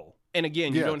people. And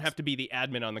again, you don't have to be the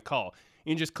admin on the call.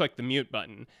 You can just click the mute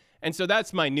button. And so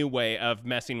that's my new way of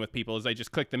messing with people, is I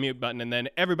just click the mute button, and then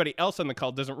everybody else on the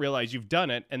call doesn't realize you've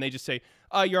done it, and they just say,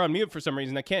 "Oh, you're on mute for some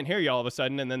reason. I can't hear you all of a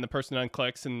sudden." And then the person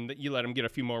unclicks, and you let them get a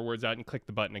few more words out and click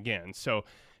the button again. So,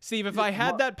 Steve, if I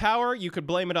had that power, you could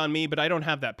blame it on me, but I don't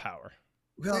have that power.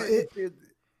 Well,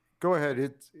 go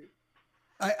ahead.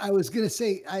 I was going to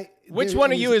say, which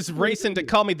one of you is racing to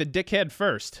call me the dickhead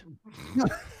first? No.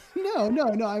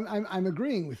 I'm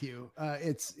agreeing with you.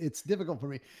 It's difficult for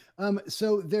me.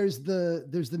 So there's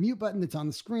the mute button that's on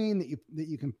the screen that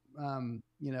you can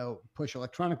push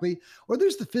electronically, or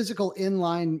there's the physical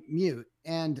inline mute.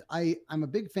 And I'm a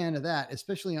big fan of that,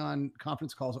 especially on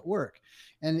conference calls at work.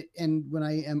 And when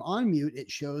I am on mute, it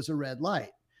shows a red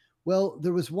light. Well,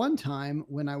 there was one time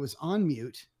when I was on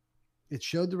mute, it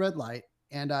showed the red light,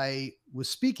 and I was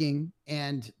speaking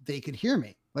and they could hear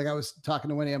me. Like I was talking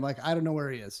to Wendy, I'm like, I don't know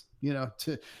where he is.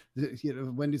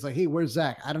 Wendy's like, "Hey, where's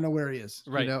Zach?" I don't know where he is.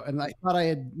 Right. And I thought I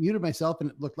had muted myself,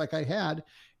 and it looked like I had.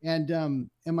 And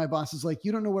my boss is like,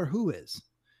 "You don't know where who is?"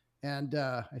 And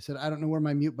I said, I don't know where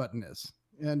my mute button is.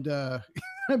 And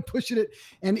I'm pushing it,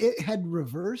 and it had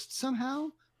reversed somehow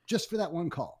just for that one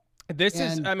call.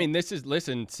 Listen,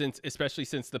 especially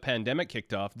since the pandemic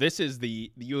kicked off,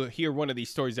 you hear one of these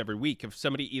stories every week of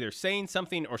somebody either saying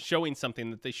something or showing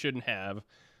something that they shouldn't have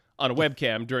on a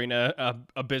webcam during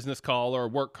a business call or a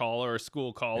work call or a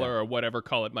school call or whatever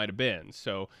call it might have been.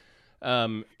 So,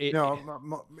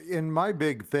 in my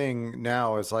big thing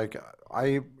now is like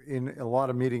in a lot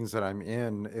of meetings that I'm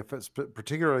in, if it's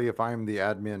particularly if I'm the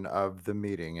admin of the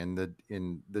meeting and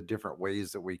in the different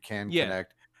ways that we can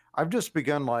connect, I've just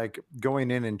begun like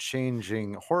going in and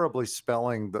changing, horribly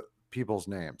spelling the people's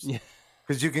names. Yeah.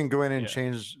 Because you can go in and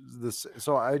change this.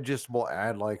 So I just will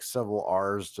add like several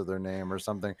R's to their name or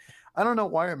something. I don't know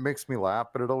why it makes me laugh,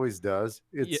 but it always does.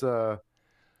 It's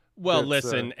Well,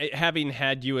 listen, having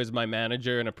had you as my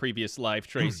manager in a previous life,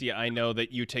 Tracy, I know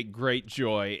that you take great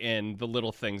joy in the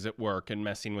little things at work and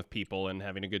messing with people and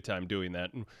having a good time doing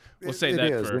that. And we'll say that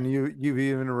is. And you've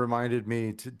even reminded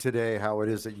me today how it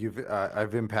is that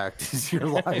I've impacted your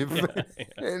life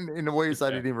in ways I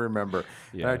didn't even remember.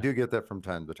 Yeah. And I do get that from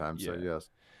time to time. So yes.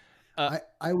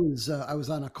 I was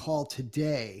on a call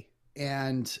today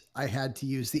and I had to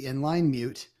use the inline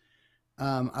mute.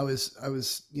 I was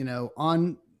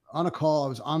on a call. I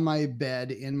was on my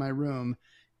bed in my room,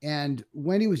 and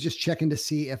Wendy was just checking to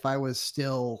see if I was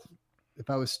still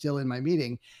in my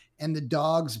meeting, and the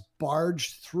dogs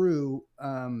barged through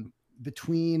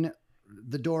between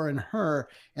the door and her,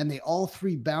 and they all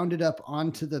three bounded up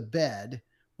onto the bed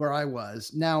where I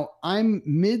was. Now I'm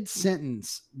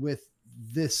mid-sentence with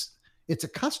this. It's a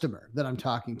customer that I'm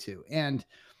talking to, and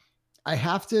I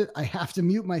have to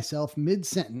mute myself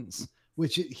mid-sentence,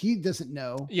 which he doesn't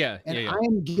know. Yeah.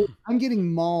 I'm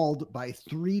getting mauled by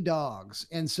 3 dogs.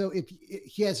 And so if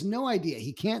he has no idea,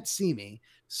 he can't see me.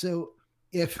 So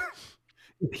if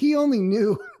he only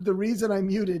knew the reason I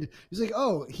muted, he's like,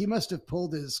 oh, he must have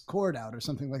pulled his cord out or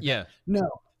something like that. No,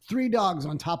 3 dogs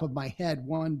on top of my head,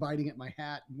 one biting at my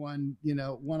hat, one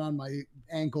on my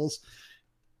ankles.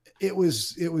 It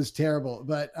was terrible,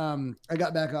 but I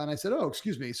got back on. I said, "Oh,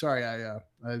 excuse me, sorry, I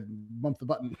bumped the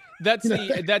button."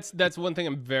 That's one thing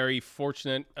I'm very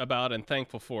fortunate about and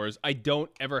thankful for is I don't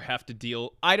ever have to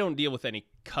deal. I don't deal with any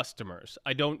customers.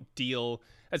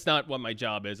 That's not what my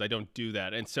job is. I don't do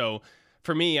that, and so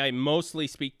for me, I mostly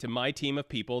speak to my team of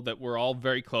people that we're all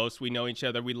very close. We know each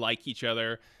other. We like each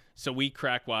other, so we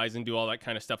crack wise and do all that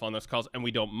kind of stuff on those calls, and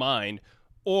we don't mind.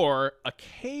 Or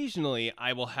occasionally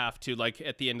I will have to, like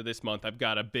at the end of this month, I've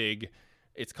got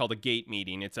it's called a gate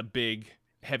meeting. It's a big,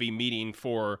 heavy meeting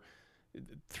for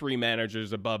 3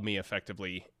 managers above me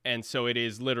effectively. And so it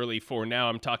is literally for now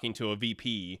I'm talking to a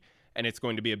VP and it's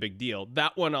going to be a big deal.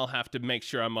 That one I'll have to make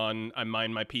sure I mind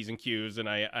my P's and Q's and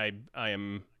I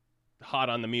am hot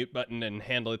on the mute button and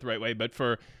handle it the right way. But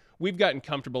we've gotten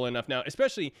comfortable enough now,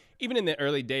 especially even in the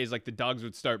early days, like the dogs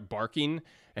would start barking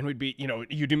and we'd be,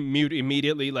 you do mute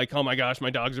immediately, like, oh my gosh, my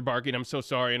dogs are barking, I'm so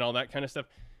sorry, and all that kind of stuff.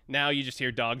 Now you just hear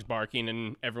dogs barking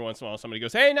and every once in a while somebody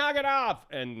goes, hey, knock it off.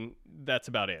 And that's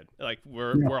about it. Like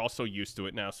we're all so used to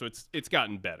it now. So it's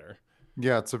gotten better.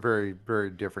 Yeah. It's a very,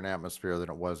 very different atmosphere than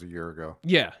it was a year ago.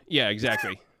 Yeah,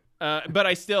 exactly. But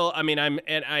I still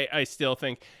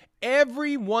think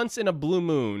every once in a blue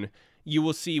moon, you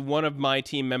will see one of my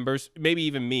team members, maybe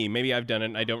even me, maybe I've done it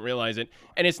and I don't realize it.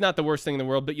 And it's not the worst thing in the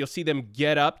world, but you'll see them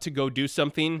get up to go do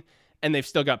something and they've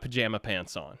still got pajama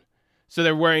pants on. So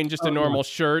they're wearing just a normal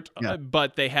shirt,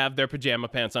 but they have their pajama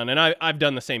pants on. And I've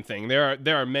done the same thing. There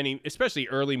are many, especially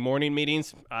early morning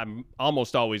meetings. I'm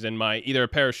almost always in either a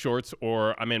pair of shorts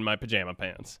or I'm in my pajama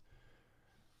pants.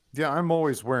 Yeah, I'm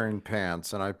always wearing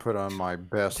pants and I put on my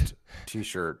best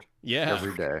t-shirt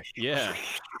every day. Yeah.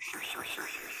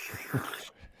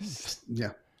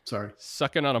 Yeah, sorry.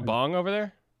 Sucking on a bong over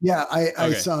there? Yeah,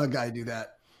 I saw a guy do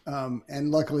that. And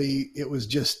luckily it was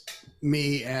just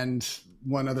me and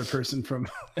one other person from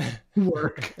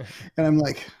work. And I'm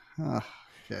like, oh,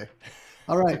 okay.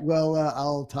 All right. Well,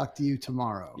 I'll talk to you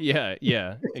tomorrow. Yeah,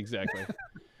 exactly.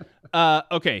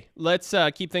 Okay, let's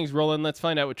keep things rolling. Let's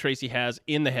find out what Tracy has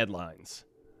in the headlines.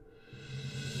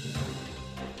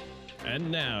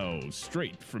 And now,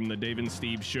 straight from the Dave and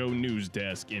Steve Show news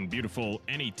desk in beautiful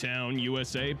Anytown,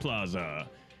 USA Plaza,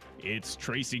 it's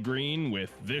Tracy Green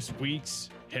with this week's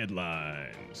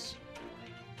headlines.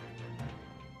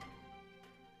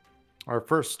 Our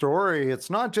first story, it's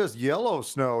not just yellow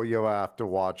snow you have to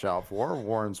watch out for,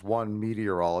 warns one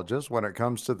meteorologist when it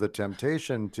comes to the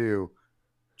temptation to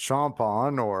chomp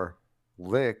on or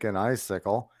lick an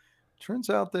icicle. Turns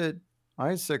out that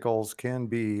icicles can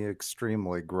be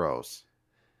extremely gross.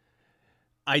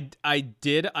 I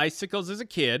did icicles as a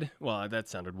kid. Well, that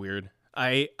sounded weird.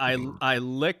 I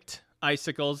licked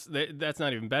icicles. That's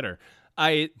not even better.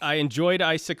 I enjoyed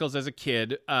icicles as a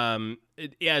kid.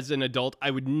 As an adult,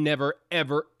 I would never,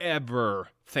 ever, ever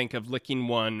think of licking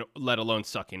one, let alone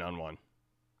sucking on one.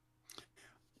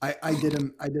 I did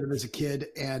them as a kid,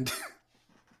 and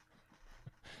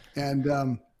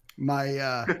my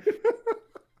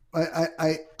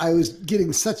I was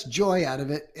getting such joy out of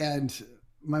it, and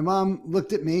my mom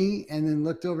looked at me and then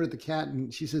looked over at the cat,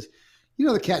 and she says, "You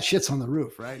know the cat shits on the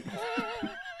roof, right?"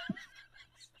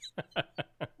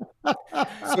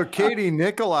 So Katie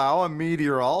Nicolau, a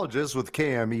meteorologist with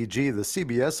KMEG, the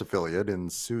CBS affiliate in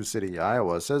Sioux City,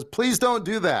 Iowa, says, "Please don't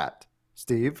do that,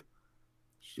 Steve."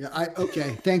 Yeah,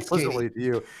 okay. Thanks, Katie. Katie. To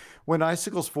you. When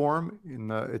icicles form,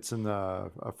 it's in a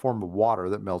form of water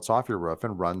that melts off your roof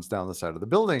and runs down the side of the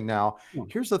building. Now,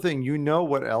 here's the thing. You know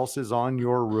what else is on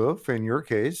your roof. In your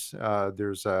case,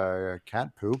 there's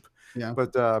cat poop. Yeah.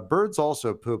 But birds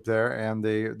also poop there, and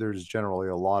there's generally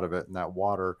a lot of it, and that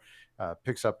water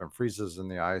picks up and freezes in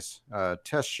the ice.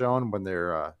 Tests shown when they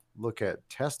look at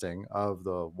testing of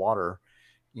the water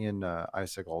in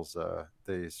icicles,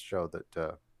 they show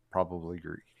that probably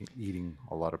you're eating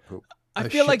a lot of poop. I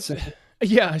feel like,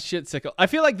 yeah, shit sickle. I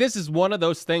feel like this is one of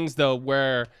those things, though,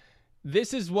 where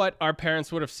this is what our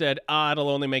parents would have said, it'll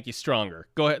only make you stronger.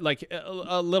 Go ahead. Like,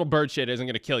 a little bird shit isn't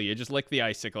going to kill you. Just lick the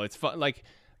icicle. It's fun. Like,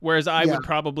 whereas I would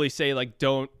probably say, like,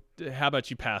 how about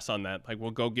you pass on that? Like,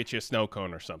 we'll go get you a snow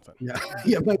cone or something. Yeah.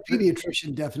 Yeah. My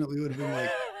pediatrician definitely would have been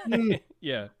like,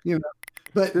 yeah. You know,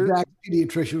 but that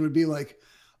pediatrician would be like,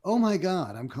 "Oh my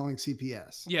God, I'm calling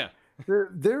CPS." Yeah.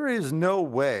 There is no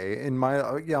way in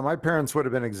my parents would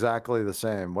have been exactly the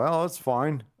same. Well, it's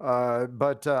fine.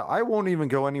 But I won't even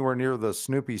go anywhere near the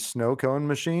Snoopy snow cone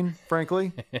machine,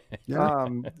 frankly.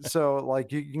 So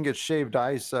like you can get shaved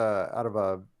ice out of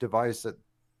a device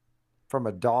from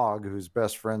a dog whose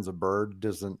best friend's a bird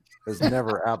has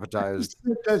never appetized.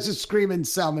 That's just screaming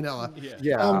salmonella.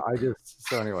 Yeah.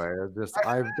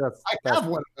 I have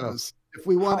one of those. If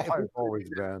we want, I've always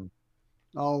been.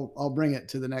 I'll bring it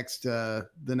to the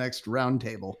next round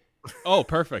table. Oh,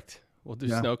 perfect. We'll do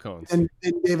snow cones. And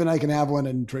Dave and I can have one,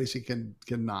 and Tracy can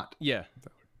not. Yeah.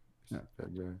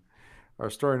 Our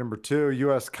story number 2,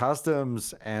 U.S.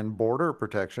 Customs and Border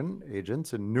Protection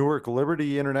agents in Newark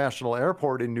Liberty International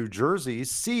Airport in New Jersey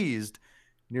seized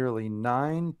nearly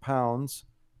 9 pounds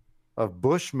of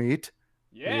bushmeat,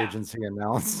 the agency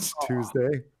announced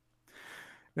Tuesday.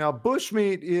 Now,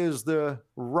 bushmeat is the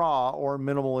raw or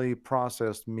minimally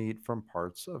processed meat from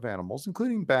parts of animals,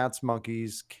 including bats,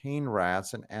 monkeys, cane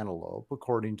rats, and antelope.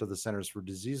 According to the Centers for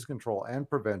Disease Control and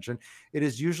Prevention, it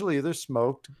is usually either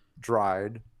smoked,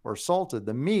 dried, or salted.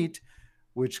 The meat,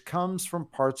 which comes from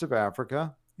parts of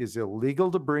Africa, is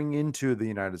illegal to bring into the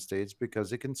United States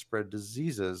because it can spread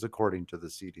diseases, according to the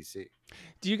CDC.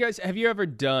 Have you ever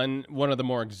done one of the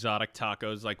more exotic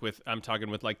tacos, like I'm talking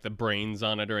with like the brains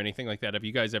on it or anything like that? Have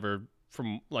you guys ever,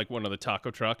 from like one of the taco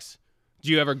trucks?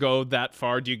 Do you ever go that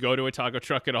far? Do you go to a taco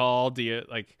truck at all? Do you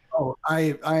like? Oh,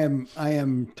 I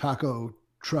am taco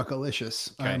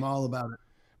truckalicious. Okay. I'm all about it.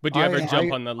 But do you ever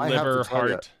jump on the liver,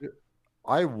 heart?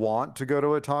 I want to go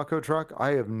to a taco truck.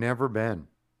 I have never been.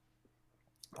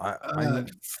 I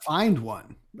find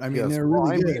one. I mean, they're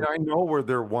really good. I know where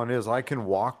their one is. I can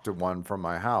walk to one from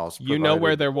my house. You know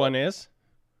where their one is?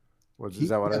 Is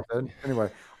that what I said? Anyway,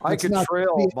 I can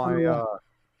trail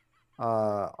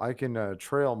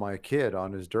trail my kid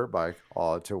on his dirt bike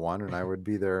to one, and I would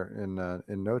be there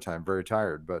in no time. Very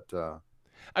tired, but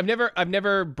I've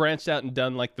never branched out and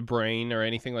done like the brain or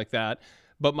anything like that.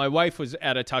 But my wife was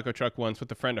at a taco truck once with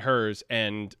a friend of hers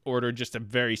and ordered just a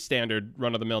very standard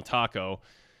run-of-the-mill taco.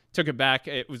 Took it back.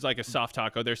 It was like a soft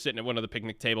taco. They're sitting at one of the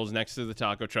picnic tables next to the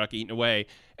taco truck eating away.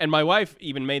 And my wife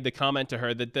even made the comment to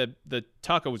her that the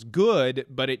taco was good,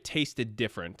 but it tasted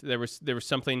different. There was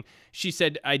something. She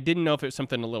said, I didn't know if it was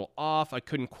something a little off. I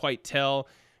couldn't quite tell.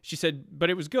 She said,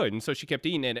 but it was good. And so she kept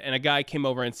eating it. And a guy came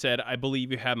over and said, I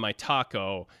believe you have my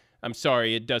taco. I'm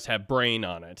sorry, it does have brain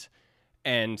on it.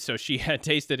 And so she had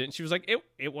tasted it, and she was like,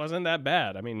 it wasn't that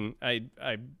bad. I mean, I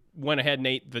went ahead and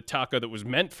ate the taco that was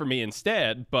meant for me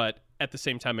instead, but at the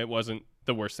same time, it wasn't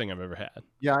the worst thing I've ever had.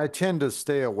 Yeah, I tend to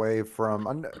stay away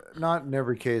from, not in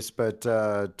every case, but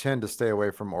tend to stay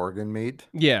away from organ meat.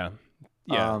 Yeah.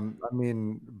 I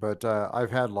mean, but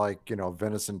I've had like,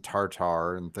 venison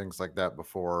tartare and things like that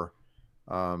before.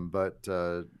 But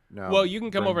no. Well, you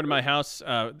can come over to my house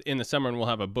in the summer and we'll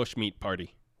have a bushmeat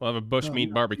party. We'll have a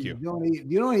bushmeat barbecue.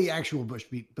 You don't eat actual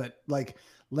bushmeat, but like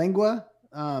lengua,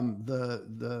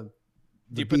 the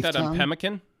do you put that on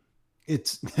pemmican?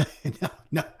 It's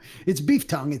no, it's beef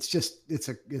tongue. It's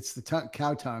the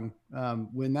cow tongue.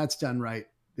 When that's done right,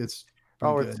 it's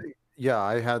good. Yeah,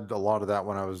 I had a lot of that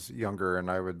when I was younger,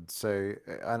 and I would say,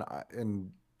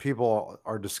 and people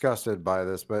are disgusted by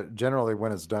this, but generally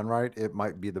when it's done right, it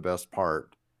might be the best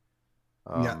part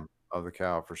of the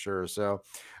cow for sure. So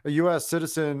a U.S.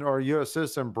 citizen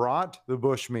brought the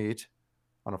bush meat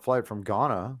on a flight from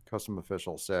Ghana, custom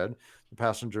officials said. The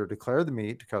passenger declared the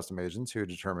meat to custom agents who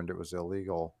determined it was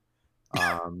illegal.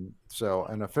 So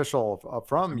an official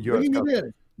from U.S.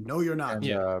 Customs, no, you're not.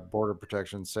 And Border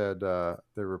Protection said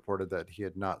they reported that he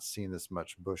had not seen this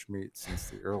much bush meat since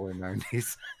the early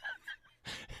 90s.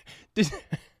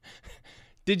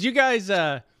 Did you guys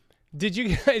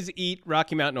eat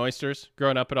Rocky Mountain oysters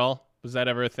growing up at all? Was that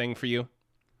ever a thing for you?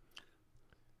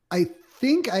 I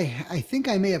think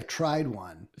I may have tried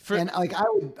one, and like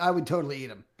I would totally eat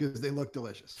them because they look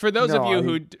delicious. For those of you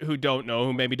who don't know,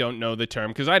 who maybe don't know the term,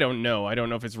 because I don't know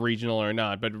if it's regional or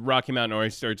not, but Rocky Mountain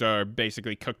oysters are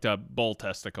basically cooked up bull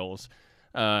testicles.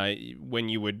 When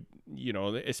you would,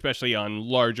 especially on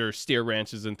larger steer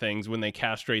ranches and things, when they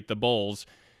castrate the bulls,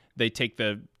 they take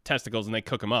the testicles and they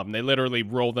cook them up, and they literally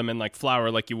roll them in like flour,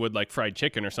 like you would like fried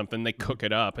chicken or something. They cook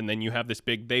it up, and then you have this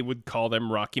big, they would call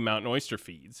them Rocky Mountain oyster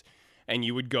feeds. And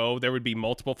you would go, there would be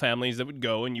multiple families that would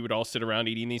go, and you would all sit around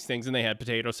eating these things, and they had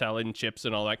potato salad and chips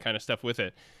and all that kind of stuff with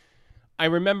it. I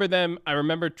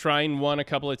remember trying one a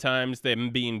couple of times,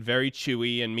 them being very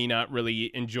chewy and me not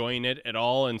really enjoying it at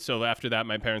all. And so after that,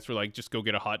 my parents were like, just go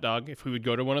get a hot dog if we would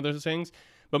go to one of those things.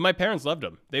 But my parents loved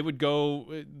them. They would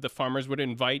go, the farmers would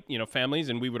invite, families,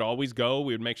 and we would always go.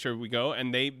 We would make sure we go,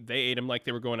 and they ate them like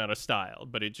they were going out of style.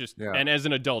 But it just, and as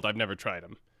an adult, I've never tried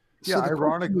them. Yeah, so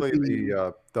ironically,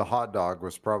 the hot dog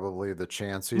was probably the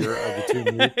chancier of the two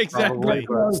meats. Exactly.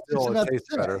 But still, it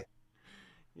tastes better.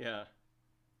 Yeah.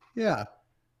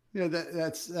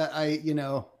 That's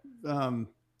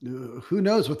who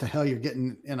knows what the hell you're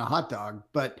getting in a hot dog,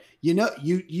 but you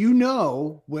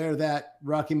know where that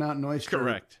Rocky Mountain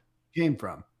oyster came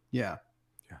from. Yeah,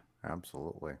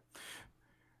 absolutely.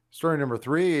 Story number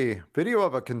 3: video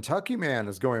of a Kentucky man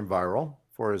is going viral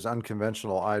for his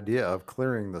unconventional idea of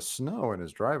clearing the snow in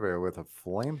his driveway with a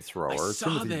flamethrower.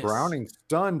 Timothy Browning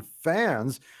stunned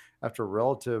fans after a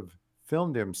relative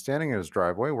filmed him standing in his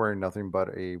driveway wearing nothing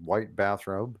but a white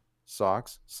bathrobe,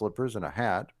 socks, slippers, and a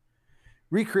hat,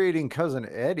 recreating Cousin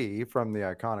Eddie from the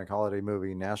iconic holiday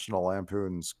movie National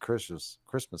Lampoon's Christmas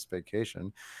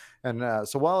Vacation. And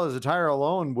so while his attire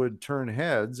alone would turn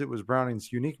heads, it was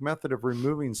Browning's unique method of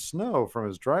removing snow from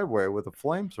his driveway with a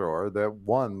flamethrower that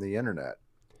won the internet.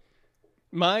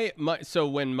 So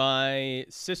when my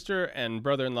sister and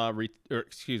brother-in-law,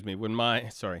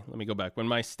 when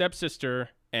my stepsister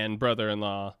and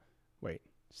brother-in-law,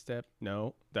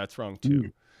 that's wrong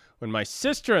too. When my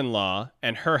sister-in-law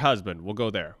and her husband, we'll go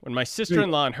there. When my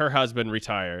sister-in-law and her husband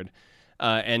retired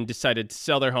and decided to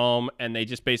sell their home, and they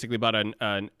just basically bought an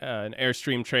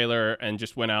Airstream trailer and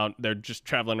just went out. They're just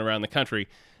traveling around the country.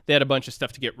 They had a bunch of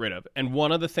stuff to get rid of. And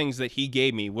one of the things that he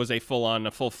gave me was a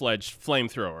full-fledged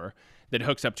flamethrower that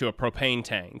hooks up to a propane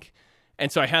tank.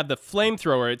 And so I have the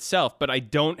flamethrower itself, but I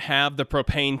don't have the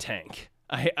propane tank.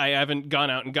 I haven't gone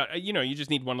out and got, you just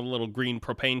need one of the little green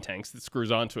propane tanks that screws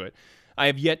onto it. I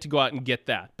have yet to go out and get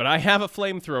that. But I have a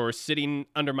flamethrower sitting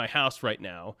under my house right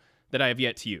now that I have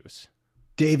yet to use.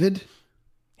 David?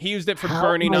 He used it for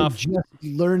burning off. Just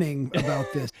learning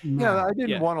about this. Yeah, I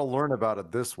didn't want to learn about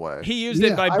it this way. He used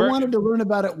it by I wanted to learn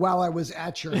about it while I was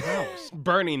at your house.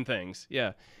 Burning things,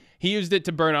 yeah. He used it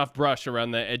to burn off brush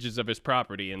around the edges of his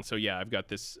property. And so,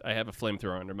 I have a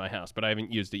flamethrower under my house, but I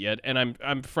haven't used it yet. And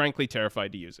I'm frankly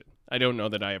terrified to use it. I don't know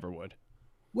that I ever would.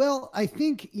 Well, I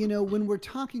think, when we're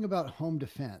talking about home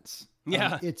defense,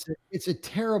 it's a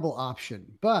terrible option,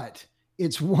 but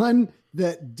it's one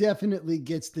that definitely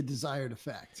gets the desired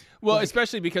effect. Well,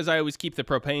 especially because I always keep the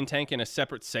propane tank in a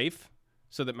separate safe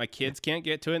so that my kids can't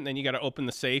get to it. And then you got to open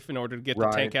the safe in order to get the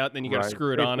tank out. And then you got to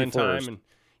screw it on in time. And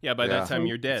by that time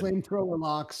you're dead. Flamethrower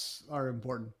locks are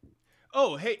important.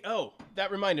 Oh,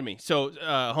 that reminded me. So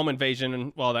home invasion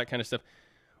and all that kind of stuff.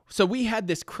 So we had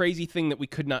this crazy thing that we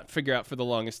could not figure out for the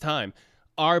longest time.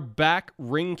 Our back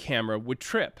ring camera would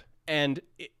trip, and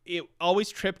it always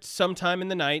tripped sometime in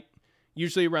the night,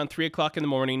 usually around 3 o'clock in the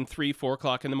morning, 4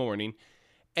 o'clock in the morning.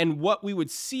 And what we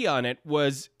would see on it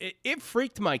was, it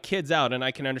freaked my kids out, and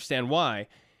I can understand why.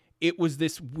 It was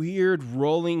this weird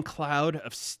rolling cloud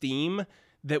of steam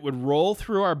that would roll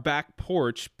through our back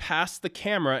porch past the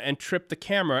camera and trip the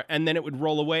camera, and then it would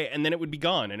roll away, and then it would be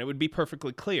gone, and it would be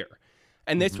perfectly clear.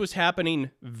 And this was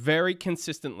happening very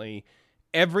consistently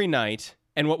every night,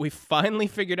 And what we finally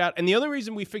figured out, and the only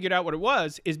reason we figured out what it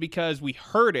was is because we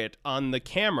heard it on the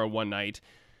camera one night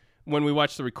when we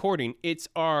watched the recording.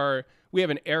 We have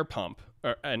an air pump.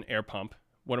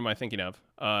 What am I thinking of?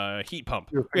 Heat pump.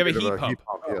 We have a heat pump.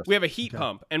 Yes. We have a heat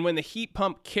pump. And when the heat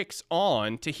pump kicks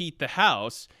on to heat the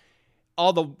house,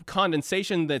 all the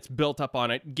condensation that's built up on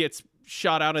it gets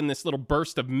shot out in this little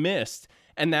burst of mist.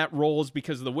 And that rolls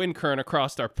because of the wind current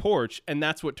across our porch. And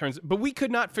that's what turns. But we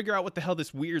could not figure out what the hell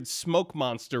this weird smoke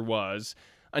monster was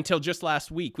until just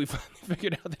last week. We finally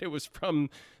figured out that it was from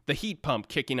the heat pump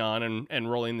kicking on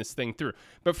and rolling this thing through.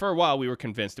 But for a while, we were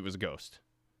convinced it was a ghost.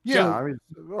 Yeah, I mean,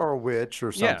 or a witch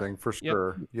or something for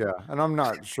sure. Yep. Yeah, and I'm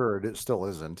not sure it still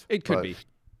isn't. It could be.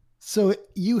 So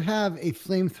you have a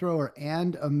flamethrower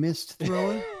and a mist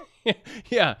thrower?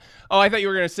 Yeah. Oh, I thought you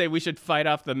were going to say we should fight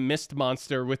off the mist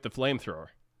monster with the flamethrower.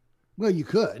 Well, you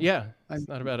could. Yeah, it's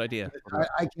not a bad idea.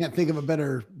 I can't think of a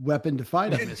better weapon to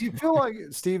fight him. Do you feel like,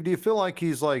 Steve, do you feel like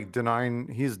he's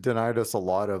denied us a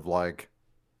lot of like...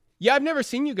 Yeah, I've never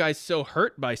seen you guys so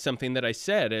hurt by something that I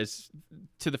said as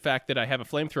to the fact that I have a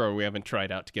flamethrower we haven't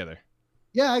tried out together.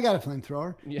 Yeah, I got a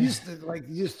flamethrower. Yeah.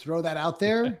 You just throw that out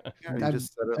there. Yeah, you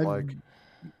just said it like...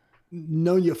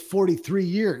 known you 43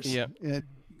 years. Yeah.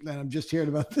 And I'm just hearing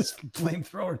about this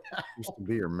flamethrower now. Used to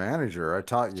be your manager. I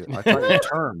taught you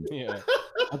terms. Yeah.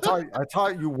 I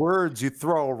taught you words you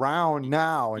throw around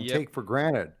now and take for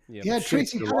granted. Yep. Yeah,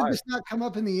 Tracy, how did this not come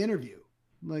up in the interview?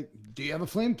 Like, do you have a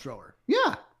flamethrower?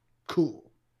 Yeah.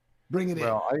 Cool. Bring it in.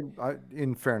 Well, I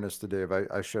in fairness to Dave,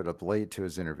 I showed up late to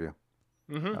his interview.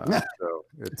 Mm-hmm. So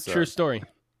it's true story.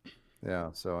 Yeah.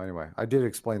 So anyway, I did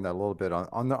explain that a little bit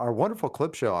on our wonderful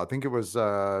clip show. I think it was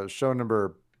show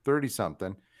number 30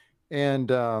 something.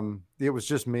 And it was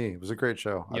just me. It was a great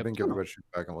show. Yep. I think everybody should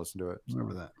go back and listen to it.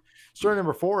 Remember that. Story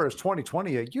number 4 is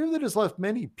 2020, a year that has left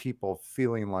many people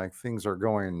feeling like things are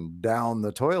going down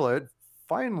the toilet.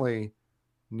 Finally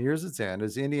nears its end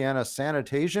as Indiana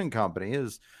Sanitation Company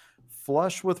is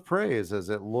flush with praise as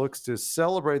it looks to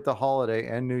celebrate the holiday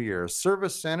and New Year.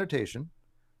 Service Sanitation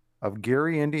of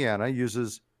Gary, Indiana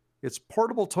uses its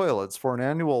portable toilets for an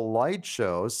annual light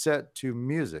show set to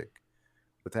music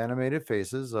with animated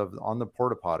faces on the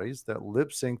porta potties that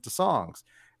lip sync to songs,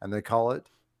 and they call it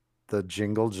the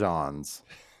Jingle Johns.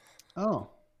 Oh,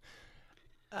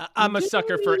 I'm a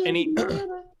sucker for any.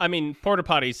 I mean, porta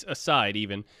potties aside,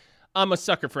 even I'm a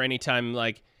sucker for any time,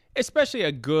 like especially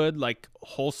a good, like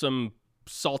wholesome,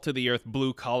 salt of the earth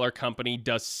blue collar company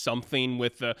does something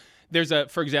with the.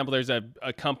 For example, there's a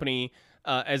company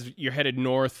as you're headed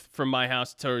north from my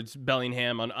house towards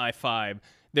Bellingham on I-5.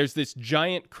 There's this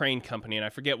giant crane company, and I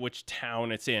forget which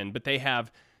town it's in, but they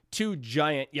have 2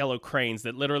 giant yellow cranes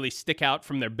that literally stick out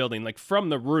from their building, like from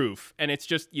the roof. And it's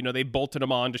just, they bolted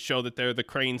them on to show that they're the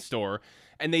crane store.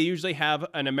 And they usually have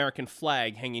an American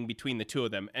flag hanging between the 2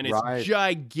 of them. And it's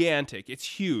gigantic.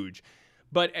 It's huge.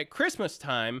 But at Christmas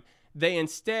time, they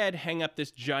instead hang up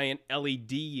this giant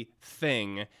LED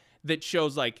thing that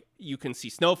shows, like, you can see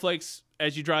snowflakes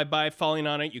as you drive by falling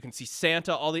on it. You can see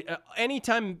Santa.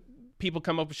 Anytime people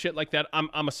come up with shit like that,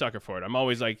 I'm a sucker for it. I'm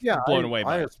always like blown away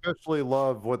by it. I especially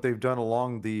love what they've done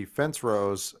along the fence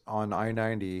rows on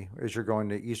I-90 as you're going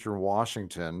to Eastern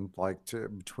Washington, like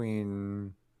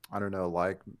between, I don't know,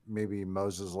 like maybe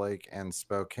Moses Lake and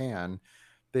Spokane.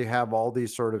 They have all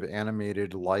these sort of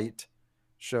animated light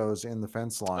shows in the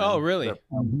fence line. Oh, really?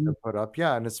 That put up.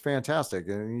 Yeah, and it's fantastic.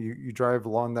 And you drive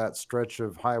along that stretch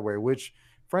of highway, which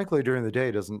frankly, during the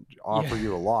day doesn't offer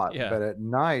you a lot, but at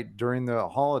night during the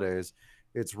holidays,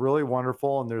 it's really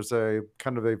wonderful. And there's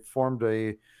formed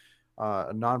a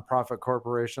nonprofit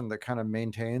corporation that kind of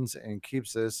maintains and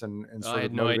keeps this and sort I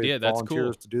had of no idea. That's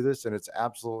volunteers cool to do this. And it's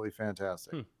absolutely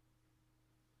fantastic.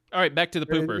 All right, back to the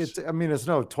poopers. It's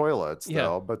no toilets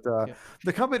though, but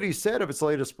the company said of its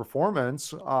latest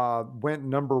performance went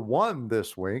number 1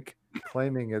 this week,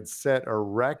 claiming it set a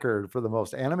record for the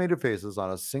most animated faces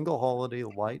on a single holiday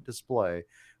light display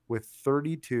with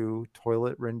 32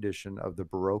 toilet rendition of the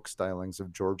Baroque stylings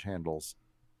of George Handel's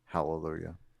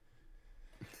Hallelujah.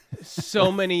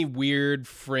 So many weird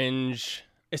fringe,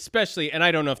 especially, and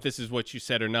I don't know if this is what you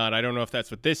said or not. I don't know if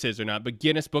that's what this is or not, but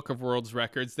Guinness Book of World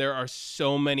Records, there are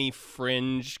so many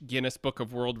fringe Guinness Book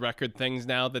of World Record things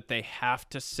now that they have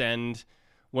to send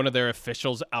one of their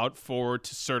officials out for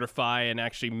to certify and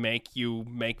actually make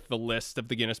the list of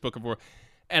the Guinness Book of World.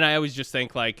 And I always just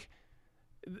think, like,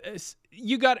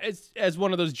 you got, as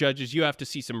one of those judges, you have to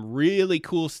see some really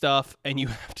cool stuff, and you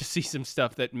have to see some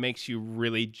stuff that makes you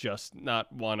really just not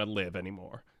want to live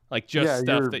anymore. Like just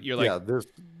stuff that you're like,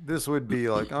 this would be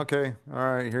like, okay,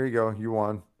 all right, here you go, you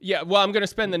won. Yeah, well, I'm going to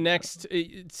spend the next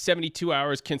 72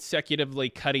 hours consecutively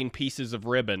cutting pieces of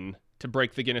ribbon to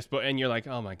break the Guinness Book. And you're like,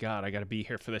 oh my God, I got to be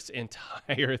here for this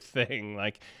entire thing.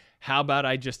 Like, how about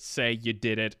I just say you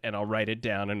did it and I'll write it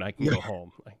down and I can go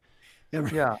home. Like,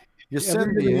 yeah. You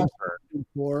send the intern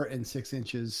 4 and 6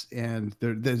 inches, and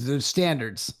there's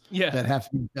standards that have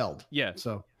to be held. Yeah.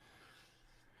 So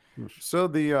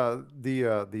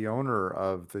the owner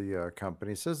of the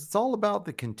company says it's all about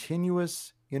the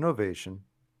continuous innovation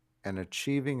and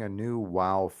achieving a new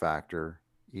wow factor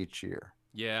each year.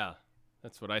 Yeah,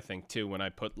 that's what I think too when I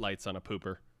put lights on a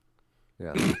pooper.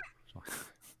 Yeah.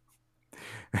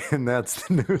 And that's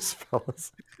the news,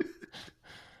 fellas.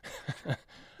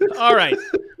 All right.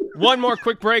 One more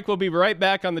quick break. We'll be right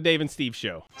back on the Dave and Steve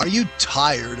Show. Are you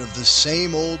tired of the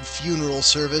same old funeral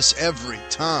service every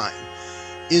time?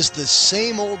 Is the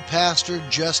same old pastor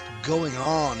just going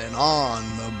on and on,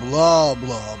 the blah,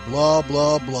 blah, blah,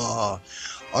 blah, blah?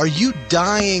 Are you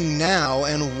dying now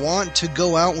and want to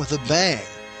go out with a bang?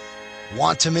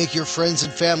 Want to make your friends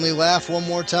and family laugh one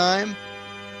more time?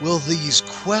 Will these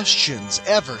questions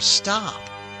ever stop?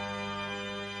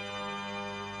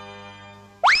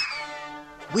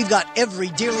 We've got every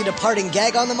dearly departing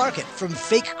gag on the market, from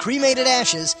fake cremated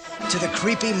ashes to the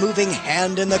creepy moving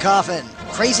hand in the coffin.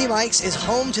 Crazy Mike's is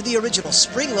home to the original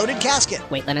spring-loaded casket.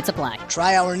 Weight limits apply.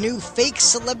 Try our new fake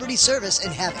celebrity service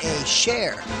and have a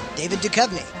Cher, David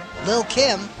Duchovny, Lil'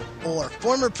 Kim, or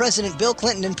former President Bill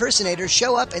Clinton impersonators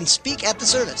show up and speak at the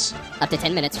service. Up to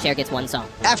 10 minutes, Cher gets one song.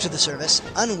 After the service,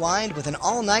 unwind with an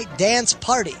all-night dance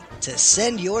party to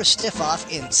send your stiff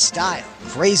off in style.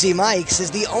 Crazy Mike's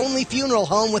is the only funeral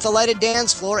home with a lighted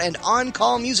dance floor and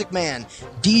on-call music man,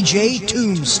 DJ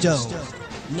Tombstone.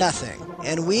 Nothing,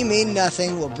 and we mean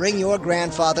nothing, will bring your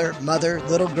grandfather, mother,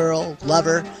 little girl,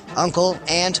 lover, uncle,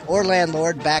 aunt, or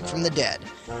landlord back from the dead.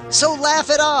 So laugh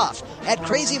it off at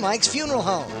Crazy Mike's Funeral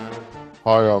Home.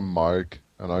 Hi, I'm Mike,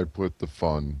 and I put the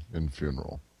fun in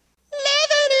funeral.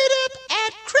 Living it up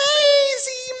at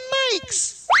Crazy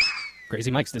Mike's. Crazy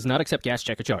Mike's does not accept gas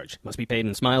check or charge. Must be paid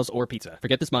in smiles or pizza.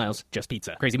 Forget the smiles, just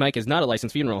pizza. Crazy Mike is not a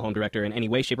licensed funeral home director in any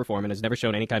way, shape, or form and has never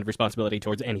shown any kind of responsibility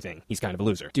towards anything. He's kind of a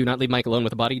loser. Do not leave Mike alone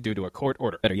with a body due to a court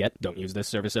order. Better yet, don't use this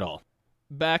service at all.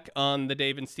 Back on the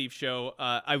Dave and Steve Show,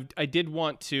 I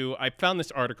found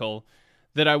this article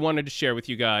that I wanted to share with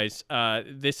you guys.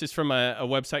 This is from a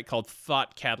website called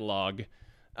Thought Catalog,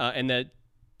 and the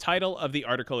title of the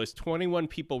article is 21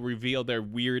 People Reveal Their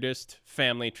Weirdest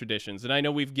Family Traditions. And I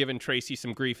know we've given Tracy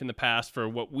some grief in the past for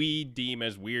what we deem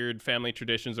as weird family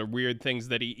traditions or weird things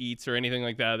that he eats or anything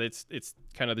like that. It's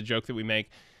kind of the joke that we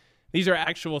make. These are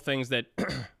actual things that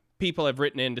people have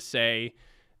written in to say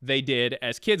they did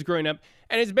as kids growing up.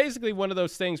 And it's basically one of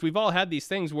those things, we've all had these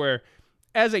things where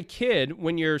as a kid,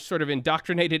 when you're sort of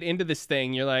indoctrinated into this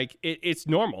thing, you're like, it's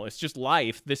normal. It's just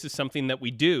life. This is something that we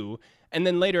do. And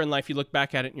then later in life, you look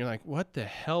back at it and you're like, what the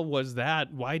hell was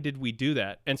that? Why did we do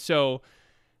that? And so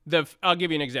I'll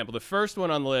give you an example. The first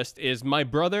one on the list is my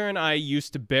brother and I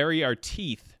used to bury our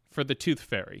teeth for the tooth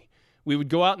fairy. We would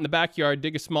go out in the backyard,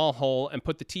 dig a small hole, and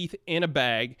put the teeth in a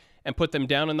bag and put them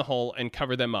down in the hole and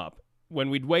cover them up. When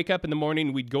we'd wake up in the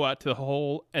morning, we'd go out to the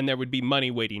hole and there would be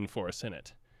money waiting for us in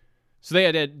it. So they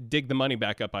had to dig the money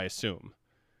back up, I assume.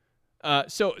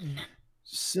 So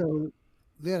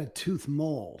they had a tooth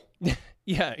mole.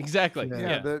 Yeah, exactly.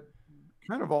 Yeah, that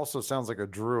kind of also sounds like a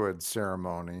druid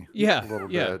ceremony. Yeah, a little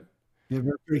bit.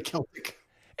 They're very Celtic.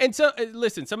 And so,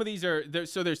 listen, some of these are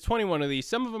so. There's 21 of these.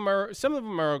 Some of them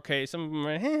are okay. Some of them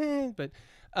are.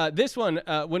 But this one,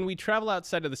 when we travel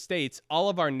outside of the States, all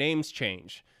of our names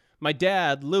change. My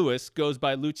dad, Louis, goes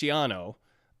by Luciano.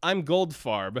 I'm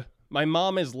Goldfarb. My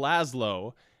mom is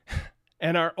Laszlo,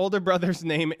 and our older brother's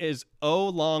name is O.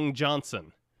 Long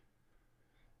Johnson.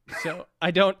 So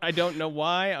I don't know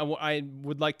why. I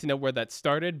would like to know where that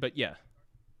started, but yeah.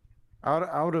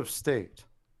 Out of state.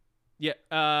 Yeah.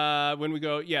 When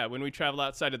we travel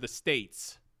outside of the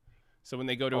States. So when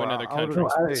they go to another country.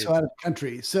 Out of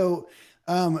country. So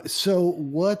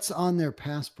what's on their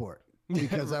passport?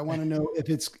 Because I want to know if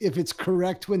it's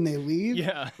correct when they leave,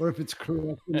 or if it's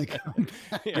correct when they come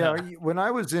back. Yeah. When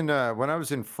I was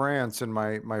in France, and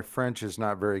my French is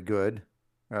not very good,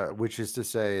 which is to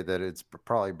say that it's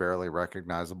probably barely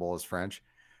recognizable as French.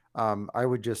 I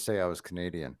would just say I was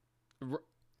Canadian.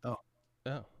 Oh.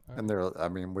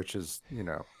 And which is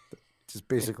just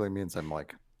basically means I'm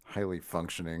like highly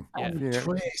functioning. Yeah.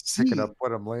 Picking up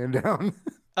what I'm laying down.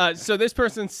 So this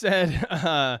person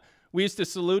said. We used to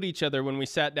salute each other when we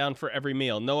sat down for every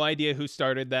meal. No idea who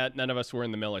started that. None of us were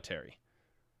in the military.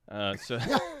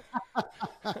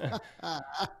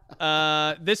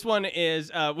 This one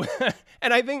is, and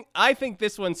I think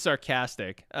this one's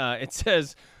sarcastic. It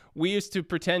says, we used to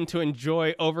pretend to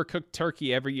enjoy overcooked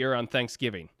turkey every year on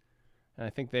Thanksgiving. And I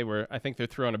think they're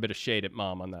throwing a bit of shade at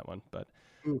Mom on that one. But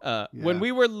when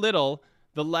we were little,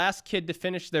 the last kid to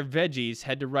finish their veggies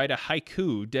had to write a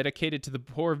haiku dedicated to the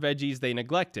poor veggies they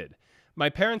neglected. My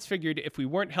parents figured if we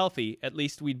weren't healthy, at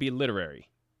least we'd be literary.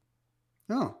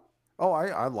 Oh,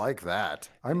 I like that.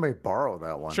 I may borrow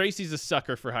that one. Tracy's a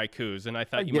sucker for haikus, and I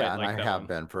thought you might like that one. Yeah, and I have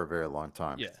been for a very long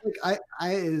time. Yeah. I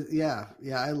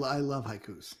love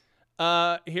haikus.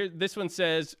 Here, this one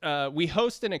says, we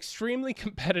host an extremely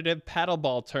competitive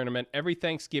paddleball tournament every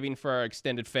Thanksgiving for our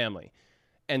extended family,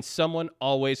 and someone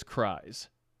always cries.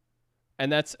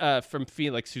 And that's from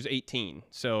Felix, who's 18.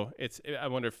 So I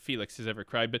wonder if Felix has ever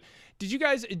cried. But did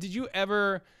you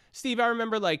ever, Steve, I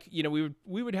remember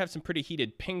we would have some pretty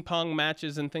heated ping pong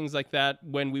matches and things like that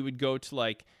when we would go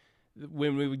to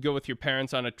when we would go with your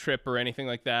parents on a trip or anything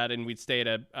like that, and we'd stay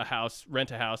at a house,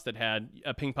 rent a house that had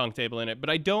a ping pong table in it.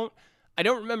 But I don't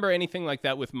remember anything like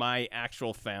that with my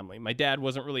actual family. My dad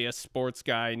wasn't really a sports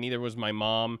guy, neither was my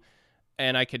mom,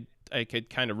 and I could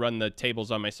kind of run the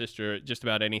tables on my sister at just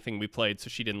about anything we played, so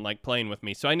she didn't like playing with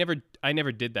me. So I never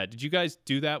did that. Did you guys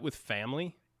do that with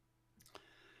family?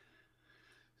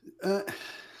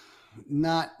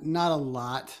 Not a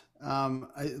lot.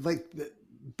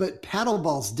 But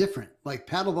paddleball's different. Like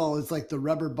paddleball is like the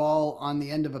rubber ball on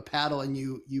the end of a paddle, and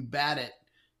you bat it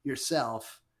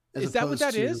yourself. Is that what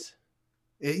that is?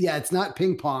 Yeah, it's not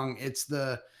ping pong. It's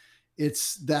that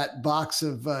box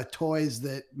of toys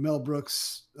that Mel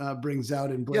Brooks brings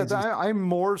out in Blades. Yeah, I'm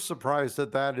more surprised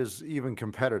that is even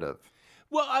competitive.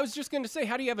 Well, I was just going to say,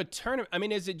 how do you have a tournament? I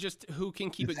mean, is it just who can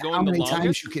keep it going the longest? How many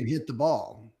times you can hit the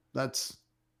ball? It's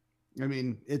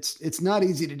not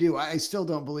easy to do. I still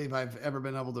don't believe I've ever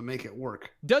been able to make it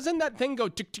work. Doesn't that thing go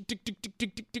tick, tick, tick, tick, tick,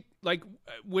 tick, tick, tick? Like,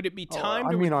 would it be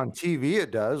timed? On TV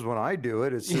it does. When I do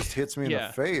it, it just hits me in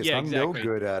the face. Yeah, I'm no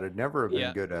good at it. Never have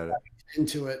been good at it.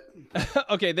 Into it.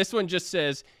 Okay, this one just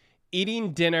says,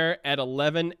 eating dinner at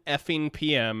 11 effing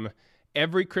p.m.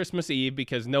 every Christmas Eve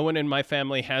because no one in my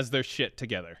family has their shit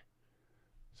together.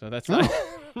 So that's not...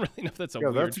 really know if that's a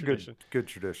weird tradition. Good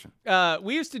tradition.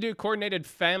 We used to do coordinated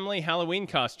family Halloween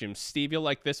costumes. Steve, you'll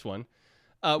like this one.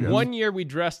 One year we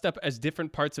dressed up as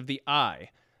different parts of the eye.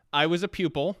 I was a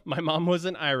pupil, my mom was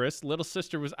an iris, little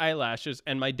sister was eyelashes,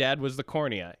 and my dad was the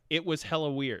cornea. It was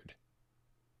hella weird.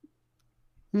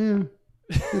 And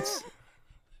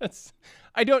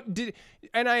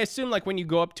I assume like when you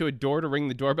go up to a door to ring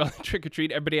the doorbell and trick or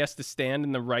treat, everybody has to stand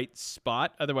in the right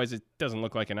spot. Otherwise, it doesn't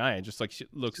look like an eye. It just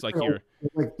looks like you're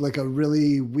like a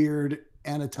really weird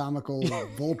anatomical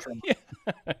Voltron.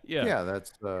 Yeah,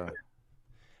 that's.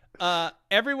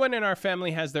 Everyone in our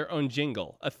family has their own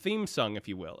jingle, a theme song, if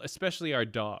you will, especially our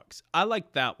dogs. I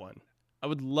like that one. I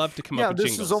would love to come up with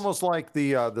jingles. Yeah, this is almost like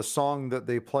the song that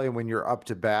they play when you're up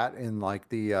to bat in like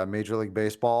the Major League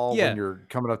Baseball. Yeah. When you're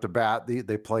coming up to bat,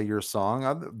 they play your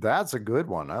song. That's a good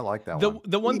one. I like that one.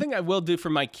 The one thing I will do for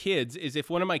my kids is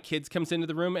if one of my kids comes into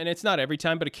the room, and it's not every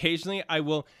time, but occasionally I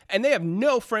will, and they have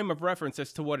no frame of reference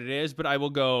as to what it is, but I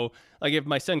will go, like if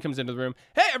my son comes into the room,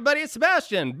 hey, everybody, it's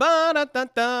Sebastian.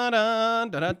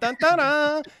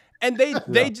 Ba-da-da-da-da-da-da-da-da. And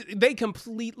they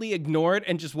completely ignore it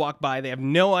and just walk by. They have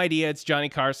no idea it's Johnny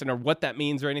Carson or what that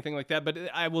means or anything like that. But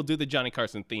I will do the Johnny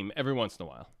Carson theme every once in a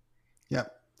while.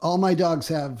 Yep. All my dogs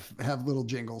have little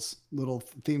jingles, little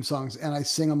theme songs, and I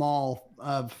sing them all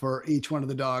for each one of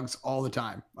the dogs all the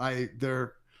time.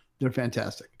 They're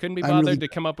fantastic. Couldn't be bothered to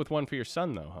come up with one for your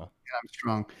son though, huh? Yeah, I'm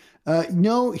strong.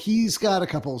 No, he's got a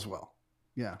couple as well.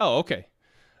 Yeah. Oh, okay.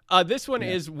 This one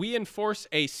is, we enforce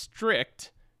a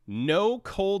strict no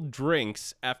cold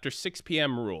drinks after 6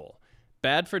 p.m. rule.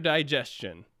 Bad for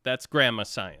digestion. That's grandma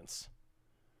science.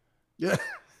 Yeah.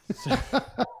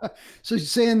 So you're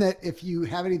saying that if you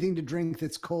have anything to drink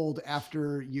that's cold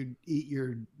after you eat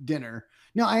your dinner.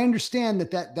 Now, I understand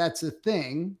that's a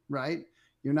thing, right?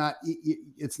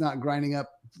 It's not grinding up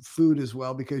food as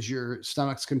well because your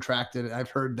stomach's contracted. I've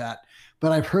heard that,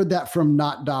 but I've heard that from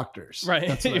not doctors.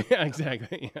 Right. Yeah,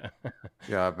 exactly.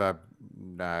 Yeah.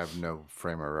 I have no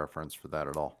frame of reference for that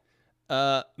at all.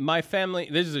 My family,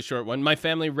 this is a short one. My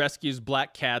family rescues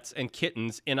black cats and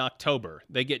kittens in October.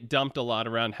 They get dumped a lot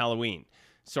around Halloween.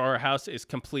 So our house is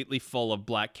completely full of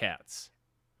black cats.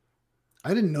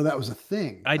 I didn't know that was a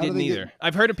thing. I didn't either.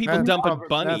 I've heard of people dumping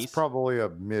bunnies. That's probably a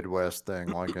Midwest thing,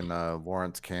 like in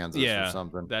Lawrence, Kansas or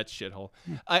something. That shithole.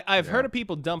 I've heard of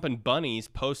people dumping bunnies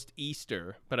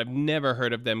post-Easter, but I've never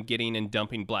heard of them getting and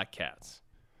dumping black cats.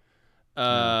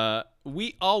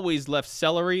 We always left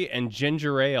celery and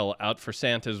ginger ale out for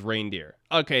Santa's reindeer.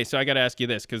 Okay, so I got to ask you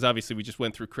this, because obviously we just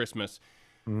went through Christmas.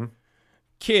 Mm-hmm.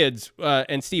 Kids,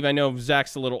 and Steve, I know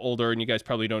Zach's a little older, and you guys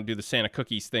probably don't do the Santa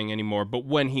cookies thing anymore, but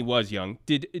when he was young,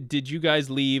 did you guys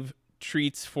leave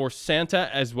treats for Santa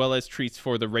as well as treats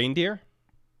for the reindeer?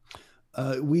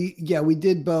 We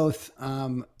did both,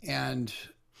 and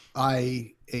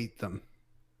I ate them.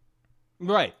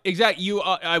 Right, exactly.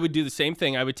 I would do the same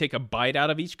thing. I would take a bite out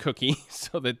of each cookie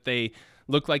so that they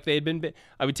looked like they had been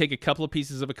I would take a couple of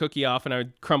pieces of a cookie off, and I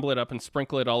would crumble it up and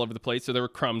sprinkle it all over the plate so there were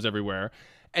crumbs everywhere.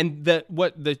 And the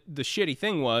shitty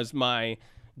thing was, my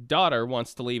daughter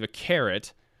wants to leave a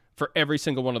carrot for every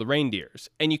single one of the reindeers.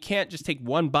 And you can't just take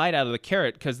one bite out of the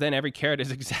carrot, because then every carrot is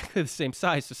exactly the same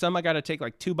size. So some I got to take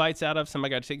like 2 bites out of, some I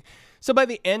got to take. So by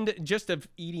the end just of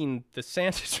eating the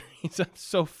Santa treats, I'm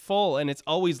so full, and it's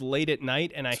always late at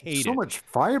night, and I hate it. So much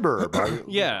fiber.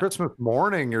 Yeah. Christmas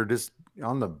morning, you're just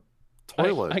on the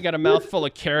toilet. I got a mouthful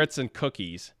of carrots and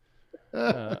cookies.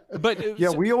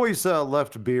 We always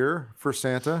left beer for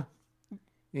Santa,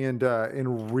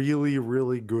 and really,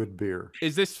 really good beer.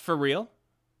 Is this for real?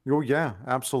 Oh yeah,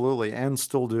 absolutely, and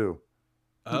still do.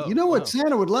 Oh, you know what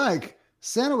Santa would like?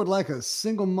 Santa would like a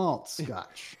single malt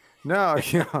Scotch. No,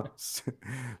 yeah,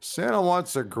 Santa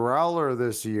wants a growler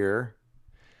this year.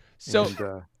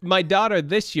 So my daughter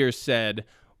this year said,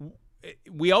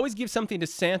 we always give something to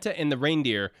Santa and the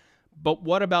reindeer, but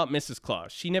what about Mrs.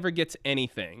 Claus? She never gets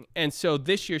anything. And so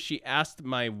this year she asked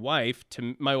my wife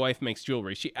makes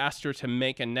jewelry. She asked her to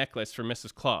make a necklace for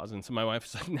Mrs. Claus. And so my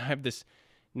wife was like, I have this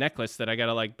necklace that I got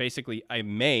to I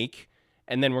make,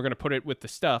 and then we're going to put it with the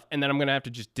stuff. And then I'm going to have to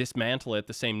just dismantle it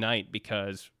the same night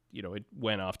because, it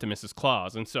went off to Mrs.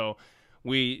 Claus. And so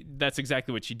that's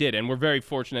exactly what she did. And we're very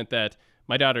fortunate that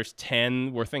my daughter's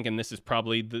 10. We're thinking this is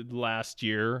probably the last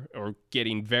year, or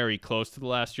getting very close to the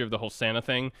last year of the whole Santa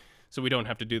thing. So we don't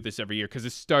have to do this every year, because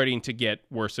it's starting to get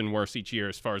worse and worse each year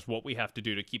as far as what we have to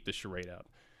do to keep the charade up.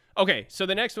 Okay, so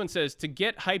the next one says, to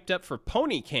get hyped up for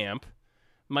pony camp,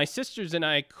 my sisters and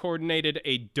I coordinated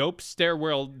a dope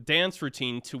stairwell dance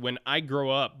routine to When I Grow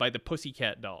Up by the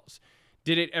Pussycat Dolls.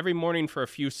 Did it every morning for a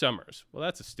few summers. Well,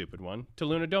 that's a stupid one. To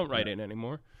Luna, don't write in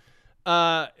anymore.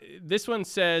 This one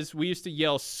says, we used to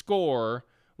yell score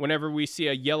whenever we see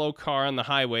a yellow car on the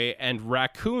highway, and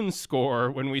raccoon score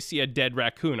when we see a dead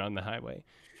raccoon on the highway.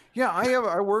 Yeah,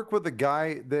 I work with a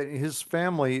guy that his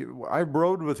family, I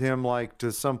rode with him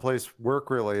to someplace work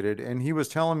related, and he was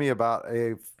telling me about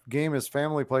a game his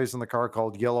family plays in the car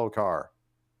called Yellow Car.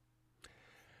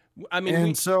 I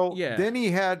mean, then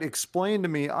he had explained to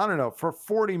me, I don't know, for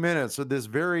 40 minutes of this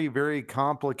very, very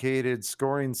complicated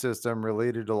scoring system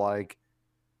related to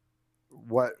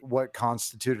what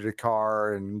constituted a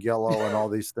car and yellow and all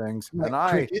these things. And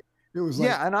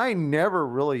I never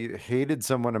really hated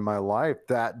someone in my life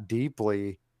that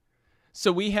deeply.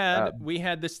 So we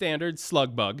had the standard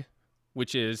slug bug,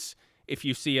 which is if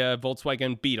you see a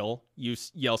Volkswagen Beetle, you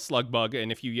yell slug bug, and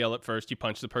if you yell it first, you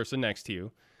punch the person next to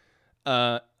you.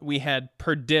 We had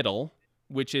perdiddle,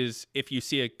 which is if you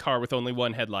see a car with only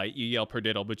one headlight, you yell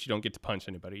perdiddle, but you don't get to punch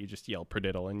anybody. You just yell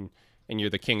perdiddle, and you're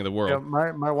the king of the world.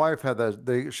 Yeah, my wife had that.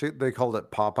 They called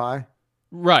it Popeye.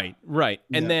 Right.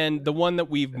 And then the one that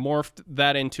we've morphed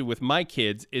that into with my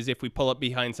kids is if we pull up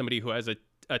behind somebody who has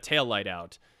a tail light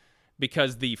out,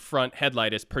 because the front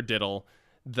headlight is perdiddle,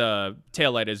 the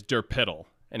tail light is derpiddle.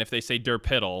 And if they say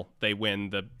derpiddle, they win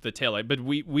the tail light. But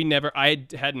we never, I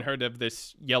hadn't heard of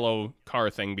this yellow car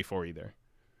thing before either.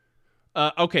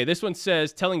 Okay, this one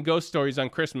says, telling ghost stories on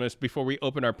Christmas before we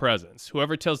open our presents.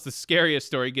 Whoever tells the scariest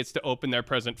story gets to open their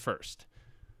present first.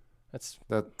 That's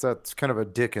kind of a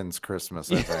Dickens Christmas,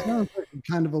 I think. Sounds like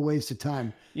kind of a waste of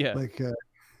time. Yeah.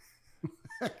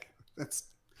 That's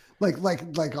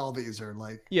like all these are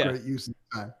great use of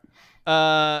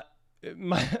time.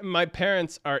 My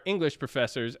parents are English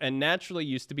professors and naturally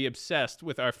used to be obsessed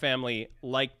with our family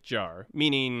like jar,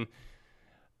 meaning,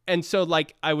 and so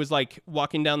I was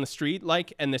walking down the street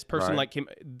and this person came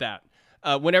that.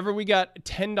 Whenever we got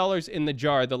 $10 in the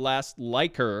jar, the last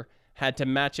liker had to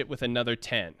match it with another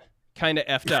 10. Kind of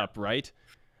effed up, right?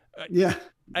 Yeah.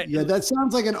 That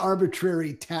sounds like an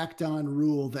arbitrary tacked on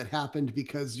rule that happened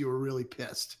because you were really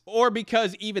pissed. Or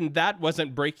because even that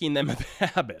wasn't breaking them of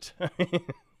habit.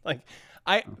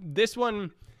 This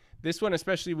one,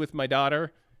 especially with my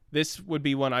daughter, this would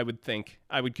be one I would think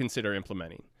I would consider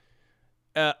implementing.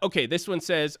 Okay, this one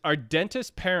says, our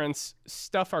dentist parents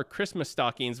stuff our Christmas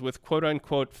stockings with quote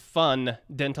unquote fun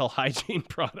dental hygiene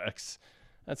products.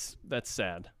 That's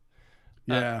sad.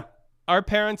 Yeah. Our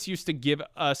parents used to give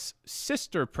us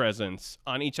sister presents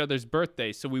on each other's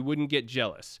birthday so we wouldn't get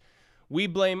jealous. We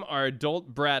blame our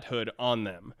adult brathood on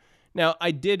them. Now,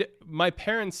 my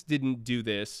parents didn't do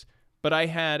this, but I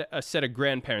had a set of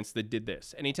grandparents that did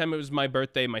this. Anytime it was my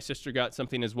birthday, my sister got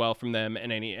something as well from them,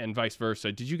 and vice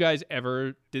versa. Did you guys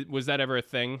was that ever a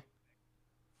thing?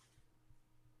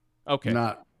 Okay.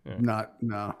 No.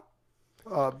 No.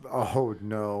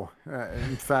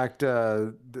 In fact,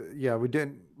 we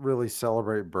didn't really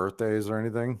celebrate birthdays or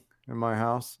anything in my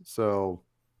house. So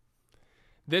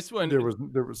this one,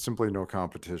 there was simply no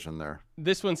competition there.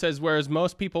 This one says, whereas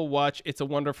most people watch It's a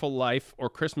Wonderful Life or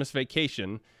Christmas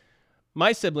Vacation,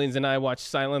 my siblings and I watched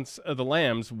Silence of the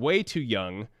Lambs way too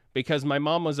young because my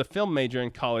mom was a film major in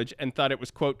college and thought it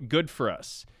was, quote, good for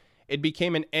us. It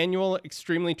became an annual,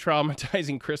 extremely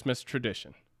traumatizing Christmas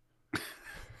tradition.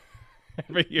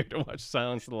 Every year to watch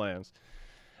Silence of the Lambs.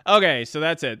 Okay, so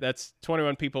that's it. That's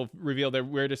 21 people revealed their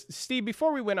weirdest. Steve,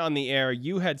 before we went on the air,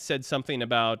 you had said something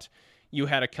about you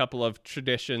had a couple of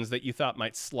traditions that you thought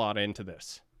might slot into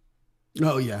this.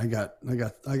 Oh yeah, I got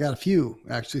a few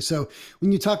actually. So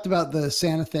when you talked about the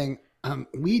Santa thing,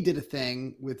 we did a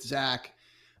thing with Zach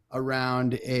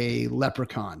around a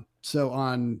leprechaun. So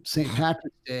on St.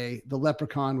 Patrick's Day, the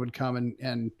leprechaun would come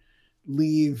and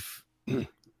leave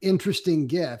interesting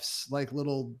gifts like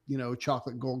little,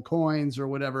 chocolate gold coins or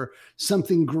whatever,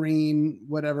 something green,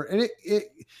 whatever. And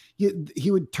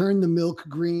he would turn the milk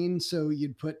green. So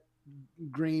you'd put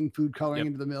green food coloring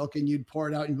into the milk and you'd pour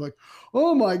it out and you'd be like,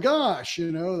 oh my gosh,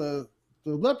 the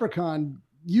leprechaun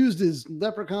used his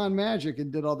leprechaun magic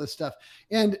and did all this stuff.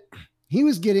 And he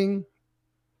was getting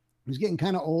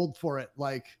kind of old for it.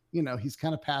 Like, he's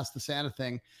kind of past the Santa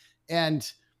thing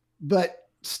but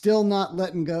still not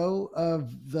letting go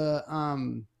of the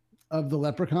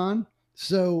leprechaun.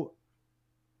 So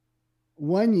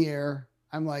one year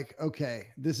I'm like, okay,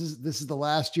 this is the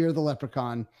last year of the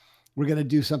leprechaun. We're going to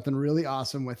do something really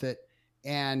awesome with it.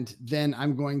 And then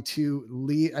I'm going to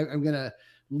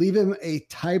leave him a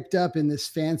typed up in this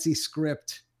fancy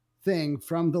script thing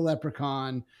from the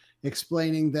leprechaun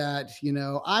explaining that,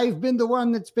 I've been the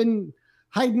one that's been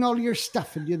hiding all your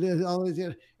stuff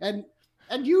and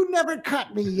and you never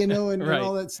caught me, and right.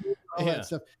 all that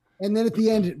stuff. And then at the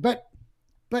end, but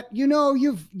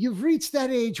you've reached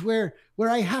that age where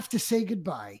I have to say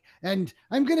goodbye, and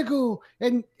I'm going to go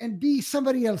and be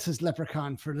somebody else's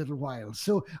leprechaun for a little while.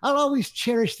 So I'll always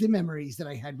cherish the memories that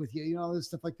I had with you, all this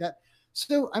stuff like that.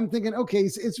 So I'm thinking, okay,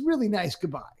 it's really nice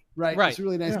goodbye, right? It's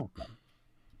really nice. Yeah.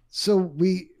 So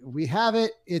we have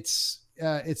it. It's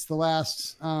the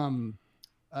last,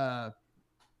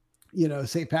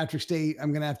 St. Patrick's Day.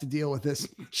 I'm going to have to deal with this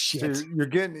shit. So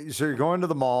you're going to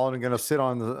the mall and you're going to sit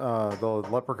on the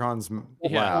leprechaun's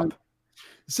lap.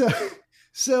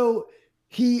 So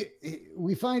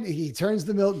we find he turns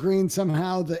the milk green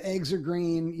somehow. The eggs are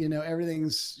green,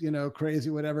 everything's, crazy,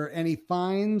 whatever. And he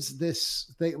finds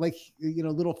this thing, like,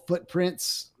 little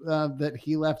footprints that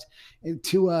he left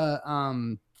to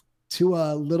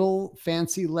a little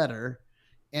fancy letter.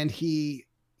 And he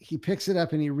picks it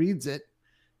up and he reads it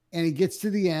and he gets to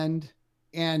the end.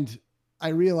 And I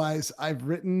realize I've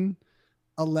written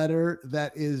a letter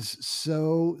that is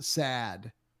so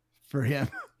sad for him.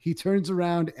 He turns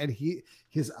around and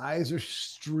his eyes are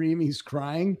streaming. He's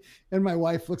crying. And my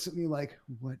wife looks at me like,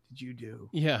 what did you do?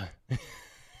 Yeah.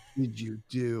 Did you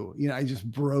do? I just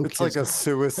broke. It's like a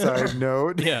suicide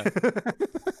note. Yeah.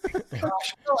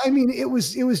 Gosh, no, I mean, it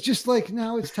was just like,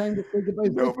 now it's time to say goodbye.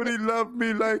 Nobody loved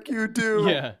me like you do.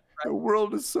 Yeah. The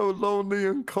world is so lonely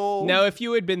and cold. Now, if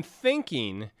you had been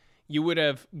thinking, you would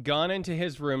have gone into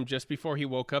his room just before he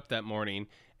woke up that morning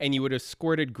and you would have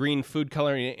squirted green food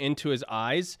coloring into his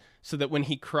eyes so that when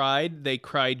he cried, they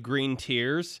cried green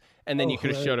tears, and then you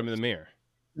could have showed him in the mirror.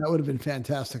 That would have been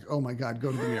fantastic. Oh my God,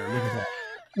 go to the mirror. Look at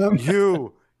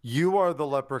that. You are the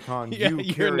leleprechaun. Yeah,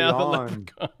 you're now the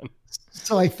leprechaun.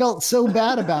 So I felt so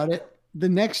bad about it. The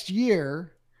next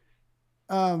year,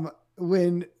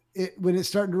 when it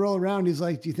started to roll around, he's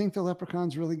like, "Do you think the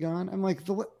leprechaun's really gone?" I'm like,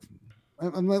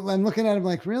 I'm looking at him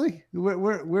like, really?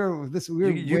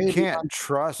 You can't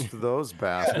trust those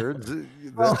bastards.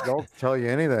 They'll tell you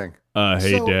anything.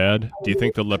 Hey, Dad, do you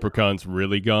think the leprechaun's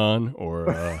really gone, or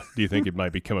do you think it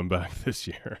might be coming back this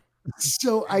year?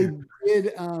 So I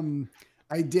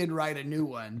did write a new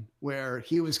one where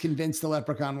he was convinced the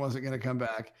leprechaun wasn't going to come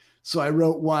back. So I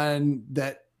wrote one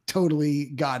that totally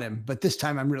got him, but this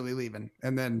time I'm really leaving,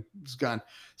 and then it's gone.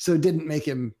 So it didn't make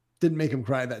him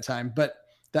cry that time, but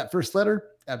that first letter,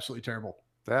 absolutely terrible.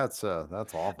 That's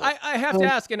awful. I have to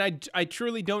ask, and I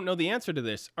truly don't know the answer to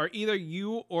this. Are either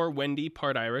you or Wendy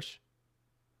part Irish?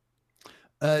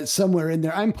 Somewhere in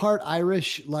there. I'm part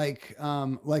Irish, like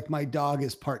my dog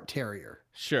is part terrier.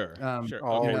 Sure. Sure.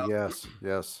 Oh,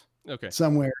 yes. Okay.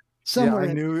 Somewhere. Yeah,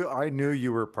 I knew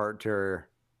you were part terrier.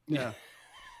 Yeah.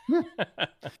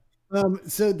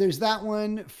 So there's that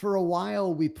one. For a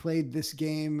while, we played this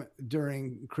game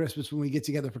during Christmas when we get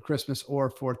together for Christmas or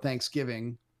for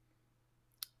Thanksgiving,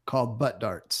 called butt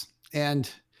darts. And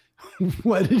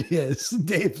what it is,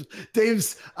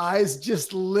 Dave's eyes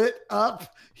just lit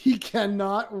up. He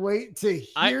cannot wait to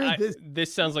hear this.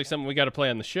 This sounds like something we got to play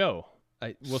on the show.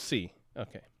 We'll see.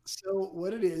 Okay. So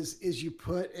what it is you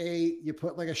put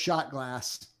like a shot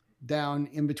glass down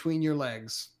in between your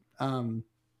legs on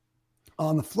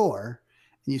the floor,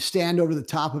 and you stand over the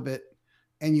top of it,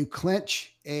 and you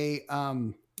clench a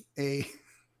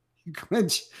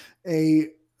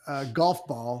golf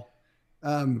ball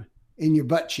in your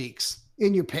butt cheeks,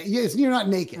 in your pants. Yes, you're not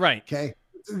naked, right? Okay,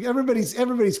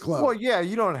 everybody's clothes. Well, yeah,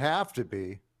 you don't have to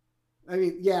be. I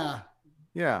mean, yeah.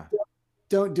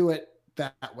 Don't do it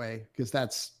that way, because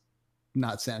that's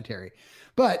not sanitary.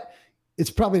 But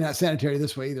it's probably not sanitary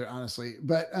this way either, honestly.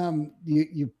 But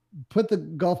you put the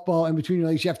golf ball in between your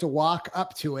legs. You have to walk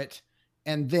up to it,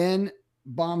 and then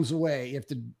bombs away. You have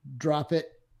to drop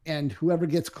it, and whoever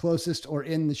gets closest or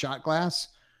in the shot glass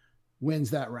wins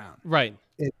that round. Right.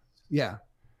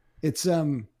 It's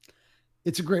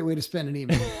a great way to spend an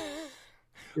evening.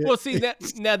 Well, see,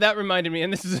 that reminded me,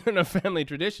 and this isn't a family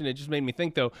tradition. It just made me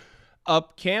think, though,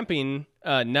 up camping,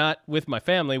 not with my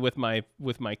family, with my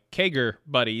Kager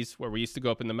buddies, where we used to go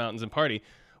up in the mountains and party.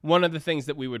 One of the things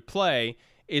that we would play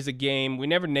is a game. We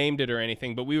never named it or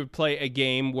anything, but we would play a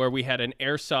game where we had an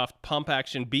airsoft pump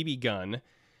action BB gun,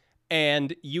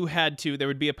 and there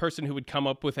would be a person who would come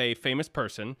up with a famous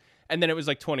person, and then it was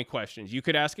like 20 questions. You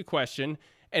could ask a question,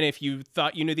 and if you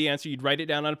thought you knew the answer, you'd write it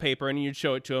down on a paper and you'd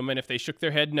show it to them, and if they shook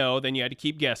their head no, then you had to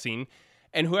keep guessing.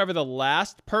 And whoever the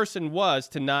last person was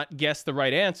to not guess the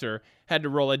right answer had to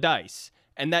roll a dice.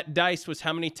 And that dice was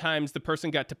how many times the person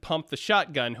got to pump the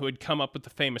shotgun who had come up with the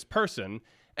famous person.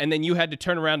 And then you had to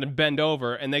turn around and bend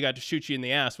over, and they got to shoot you in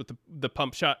the ass with the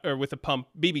pump shot, or with the pump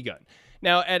BB gun.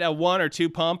 Now, at a 1 or 2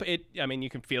 pump, you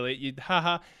can feel it.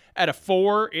 At a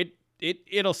 4,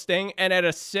 it'll sting. And at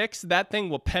a 6, that thing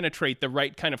will penetrate the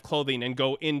right kind of clothing and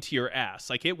go into your ass.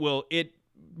 Like it will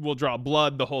draw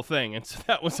blood, the whole thing. And so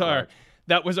that was our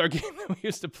game that we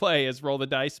used to play, is roll the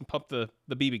dice and pump the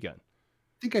BB gun.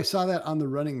 I think I saw that on The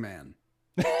Running Man.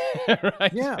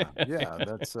 Right? Yeah.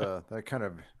 That's that kind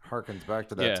of harkens back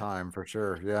to that time for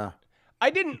sure. Yeah.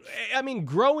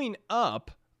 Growing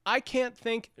up, I can't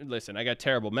think. Listen, I got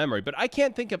terrible memory, but I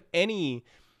can't think of any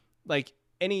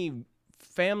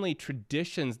family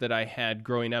traditions that I had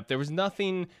growing up. There was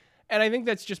nothing, and I think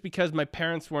that's just because my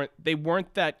parents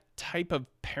weren't that type of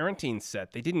parenting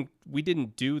set. We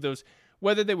didn't do those.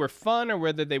 Whether they were fun or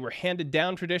whether they were handed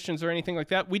down traditions or anything like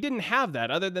that, we didn't have that,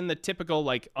 other than the typical,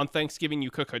 like, on Thanksgiving you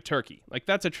cook a turkey. Like,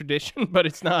 that's a tradition, but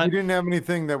it's not. You didn't have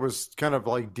anything that was kind of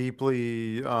like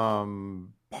deeply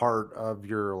part of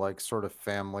your, like, sort of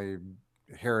family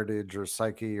heritage or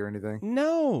psyche or anything?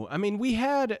 No. I mean, we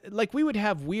would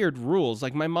have weird rules.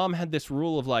 Like, my mom had this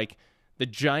rule of, like, the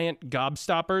giant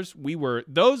gobstoppers.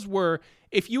 Those were,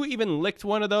 if you even licked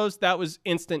one of those, that was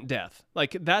instant death.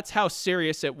 Like, that's how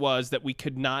serious it was that we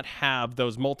could not have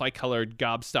those multicolored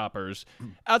gobstoppers.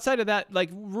 Outside of that, like,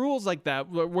 rules like that,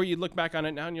 where you look back on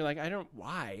it now and you're like,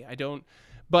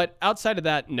 but outside of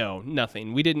that, no,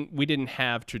 nothing. We didn't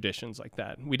have traditions like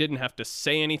that. We didn't have to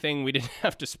say anything. We didn't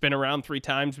have to spin around 3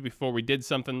 times before we did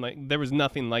something. There was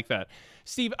nothing like that.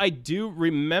 Steve, I do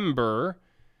remember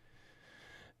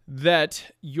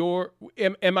that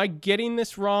am I getting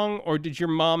this wrong, or did your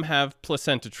mom have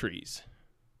placenta trees?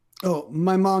 Oh,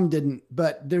 my mom didn't,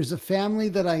 but there's a family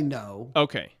that I know.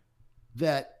 Okay.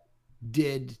 That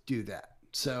did do that.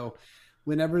 So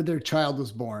whenever their child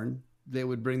was born, they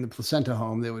would bring the placenta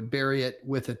home. They would bury it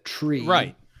with a tree.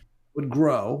 Right. Would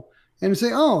grow and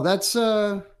say, "Oh, that's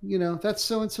that's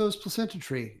so-and-so's placenta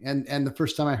tree." And the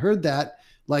first time I heard that,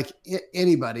 like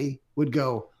anybody would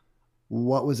go,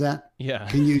 "What was that?" Yeah.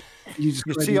 Can you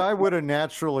just see? My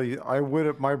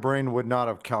brain would not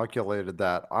have calculated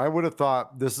that. I would have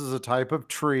thought this is a type of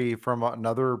tree from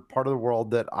another part of the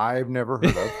world that I've never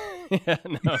heard of. Yeah,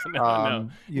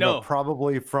 no.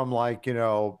 Probably from like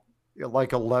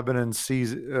a Lebanon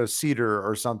cedar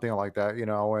or something like that,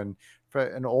 and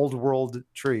an old world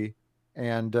tree.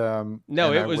 And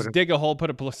it was dig a hole, put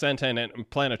a placenta in it, and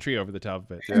plant a tree over the top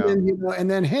of it. And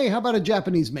then, hey, how about a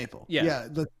Japanese maple? Yeah,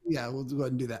 we'll go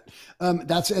ahead and do that.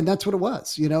 That's what it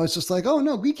was. It's just like, oh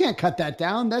no, we can't cut that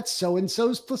down. That's so and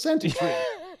so's placenta tree.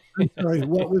 I'm sorry,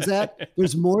 what was that?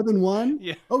 There's more than one.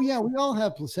 Yeah. Oh yeah, we all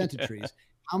have placenta trees.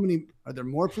 how many are there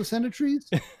more placenta trees?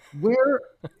 Where,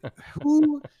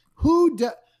 who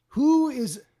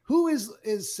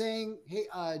is saying, hey,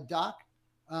 doc,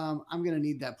 I'm going to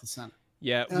need that placenta.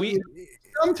 Yeah.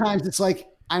 Sometimes it's like,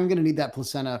 I'm going to need that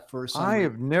placenta for some I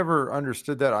have never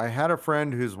understood that. I had a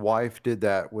friend whose wife did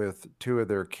that with 2 of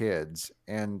their kids,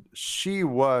 and she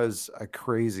was a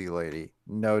crazy lady,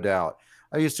 no doubt.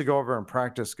 I used to go over and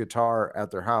practice guitar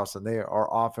at their house, and they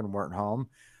often weren't home.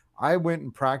 I went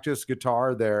and practiced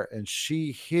guitar there, and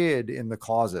she hid in the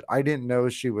closet. I didn't know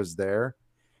she was there,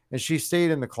 and she stayed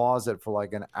in the closet for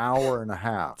like an hour and a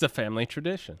half. It's a family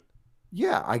tradition.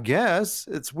 Yeah, I guess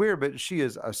it's weird, but she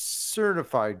is a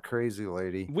certified crazy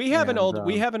lady. We have an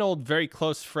old, very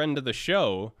close friend of the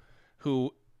show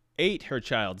who ate her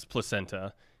child's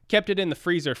placenta, kept it in the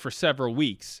freezer for several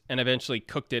weeks, and eventually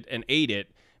cooked it and ate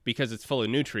it because it's full of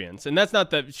nutrients. And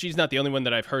she's not the only one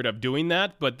that I've heard of doing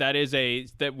that, but that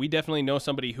we definitely know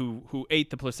somebody who ate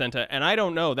the placenta. And I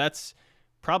don't know, that's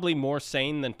probably more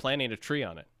sane than planting a tree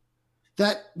on it.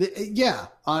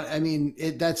 I mean,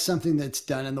 that's something that's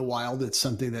done in the wild. It's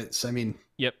something that's,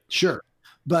 yep, sure.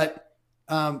 But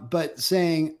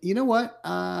saying, you know what,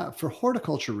 for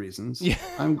horticulture reasons, yeah.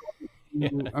 I'm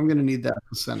going to need that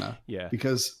placenta,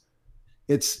 because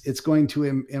it's going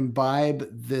to imbibe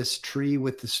this tree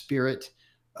with the spirit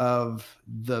of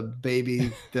the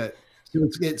baby that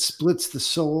it splits the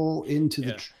soul into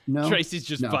the no. Tracy's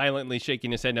just violently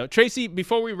shaking his head no. Tracy,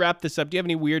 before we wrap this up, do you have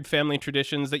any weird family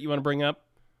traditions that you want to bring up?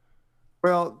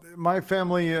 Well, my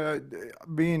family,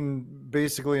 being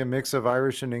basically a mix of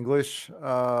Irish and English,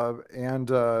 and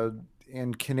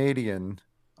Canadian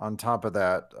on top of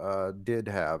that, did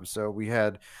have. So we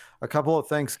had a couple of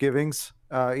Thanksgivings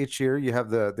each year. You have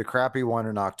the crappy one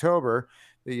in October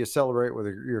that you celebrate with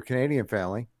your Canadian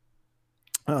family.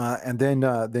 And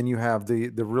then you have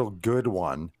the real good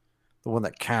one, the one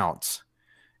that counts,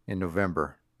 in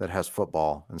November, that has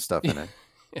football and stuff in it.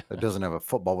 It doesn't have a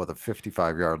football with a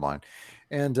 55-yard line,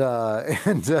 and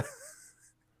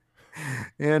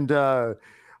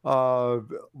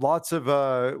lots of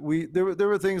there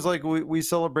were things like we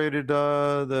celebrated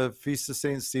the Feast of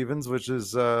St. Stephen's, which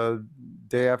is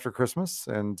day after Christmas,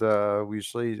 and we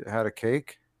usually had a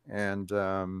cake and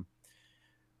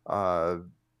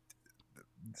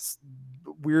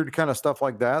weird kind of stuff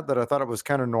like that I thought it was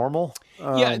kind of normal.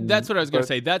 Yeah, that's what I was going to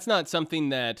say. That's not something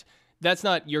that's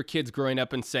not your kids growing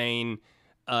up and saying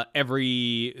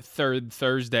every third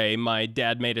Thursday my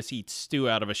dad made us eat stew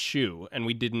out of a shoe and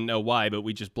we didn't know why, but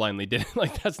we just blindly did it.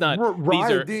 Like, that's not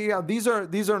right. These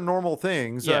are normal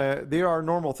things. Yeah. They are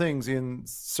normal things in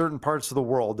certain parts of the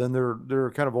world, and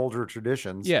they're kind of older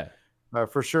traditions. Yeah.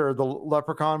 For sure. The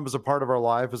leprechaun was a part of our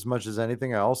life as much as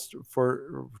anything else,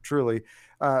 for truly.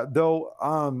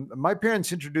 Though my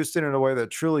parents introduced it in a way that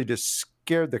truly just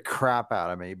scared the crap out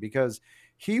of me, because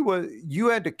you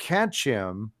had to catch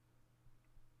him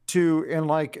in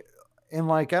like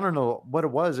I don't know what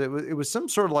it was. It was some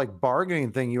sort of like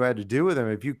bargaining thing you had to do with him.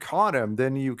 If you caught him,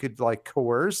 then you could like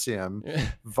coerce him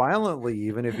violently,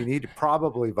 even if you need to,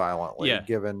 probably violently,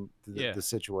 given the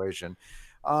situation.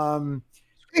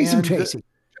 Squeeze him, Tracy.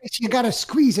 Tracy, you got to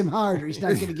squeeze him hard, or he's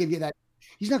not going to give you that.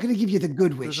 He's not going to give you the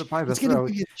good wish. He's going to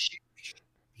give you the shit.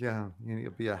 Yeah,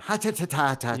 it'll be a ha ta ta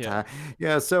ta ta ta.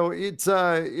 Yeah, so it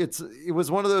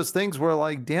was one of those things where,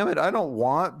 like, damn it, I don't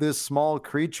want this small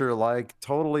creature like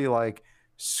totally like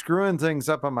screwing things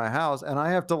up in my house, and I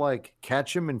have to like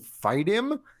catch him and fight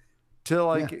him to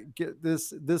like get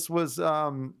this. This was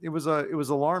it was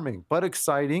alarming but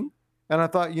exciting, and I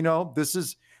thought, this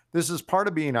is part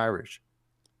of being Irish.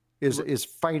 Is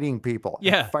fighting people,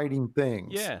 fighting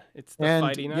things. Yeah, it's the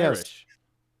fighting Irish.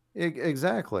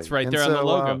 Exactly. It's right there on the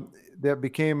logo. That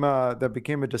became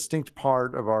a distinct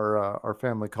part of our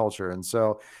family culture. And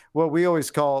so what we always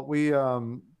call, we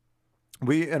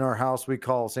in our house, we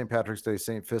call St. Patrick's Day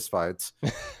St. Fistfights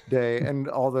Day. And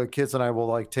all the kids and I will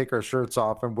like take our shirts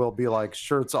off, and we'll be like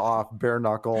shirts off, bare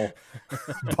knuckle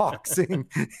boxing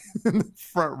in the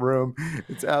front room.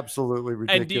 It's absolutely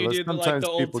ridiculous. And do you do sometimes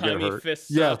the people old timey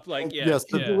fists up? Like, yes,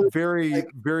 the very,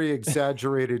 very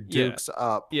exaggerated dukes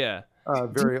up. Yeah.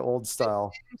 Very old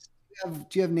style. Do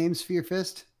you have names for your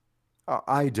fist?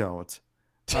 I don't.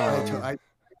 I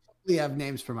have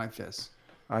names for my fists.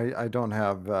 I don't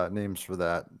have names for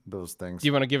those things. Do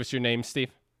you want to give us your name,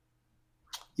 Steve?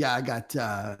 Yeah, I got.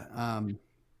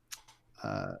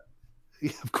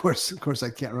 Of course, I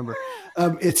can't remember.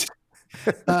 It's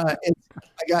I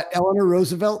got Eleanor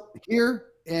Roosevelt here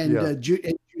and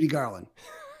Judy Garland.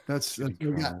 That's what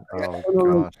we got.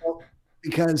 Gosh.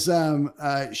 Because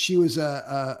she was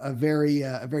a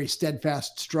very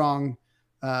steadfast, strong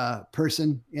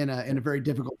person in a very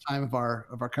difficult time of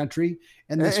our country,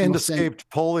 and escaped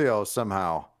polio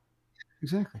somehow.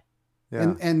 Exactly.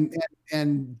 Yeah.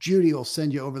 And Judy will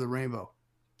send you over the rainbow.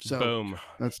 So boom.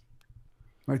 That's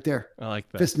right there. I like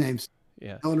that. Fist names.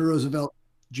 Yeah. Eleanor Roosevelt,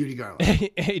 Judy Garland.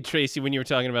 Hey, Tracy, when you were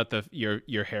talking about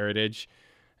your heritage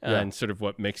and sort of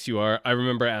what mix you are, I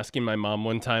remember asking my mom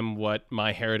one time what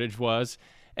my heritage was,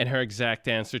 and her exact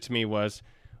answer to me was,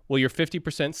 well, you're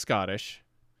 50% Scottish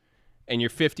and you're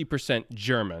 50%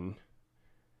 German,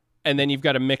 and then you've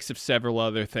got a mix of several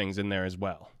other things in there as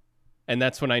well. And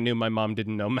that's when I knew my mom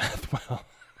didn't know math well.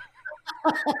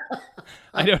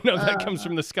 I don't know if that comes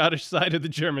from the Scottish side or the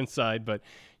German side, but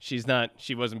she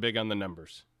wasn't big on the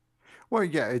numbers. Well,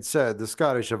 yeah, it's the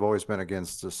Scottish have always been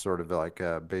against this sort of like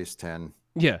base 10.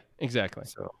 Yeah, exactly.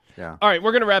 So, yeah. All right,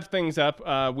 we're going to wrap things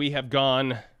up. We have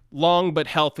gone long but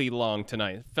healthy long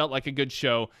tonight. Felt like a good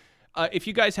show. If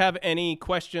you guys have any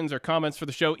questions or comments for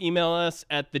the show, email us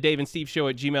at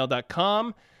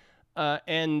thedaveandsteveshow@gmail.com.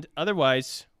 And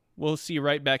otherwise, we'll see you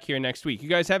right back here next week. You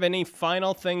guys have any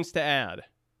final things to add?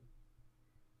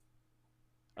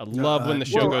 I love when the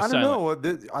show goes silent. I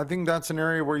don't know. I think that's an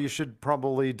area where you should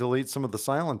probably delete some of the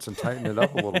silence and tighten it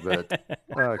up a little bit,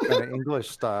 kind of English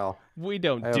style. We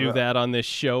don't do that on this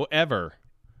show ever.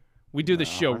 We do the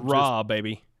show raw,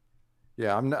 baby.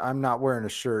 Yeah, I'm not wearing a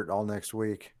shirt all next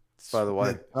week. By the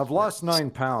way, I've lost 9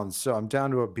 pounds, so I'm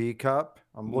down to a B cup.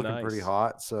 I'm looking pretty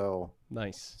hot, so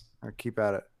nice. I'll keep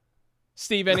at it.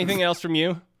 Steve, anything else from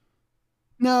you?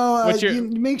 No, you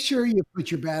make sure you put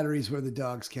your batteries where the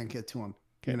dogs can't get to them.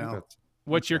 Okay.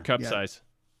 What's your cup size?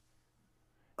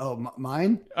 Oh,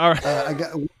 mine? All right. I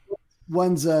got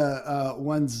one's a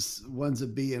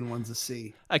B and one's a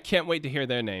C. I can't wait to hear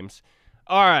their names.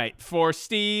 All right, for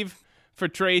Steve, for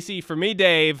Tracy, for me,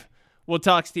 Dave, we'll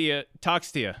talk to you.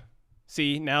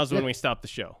 See, now's when we stop the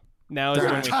show. Now is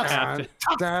when we have to.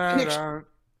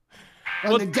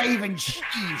 On the Dave and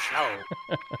Steve Show.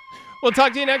 We'll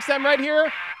talk to you next time right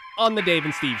here on the Dave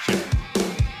and Steve Show.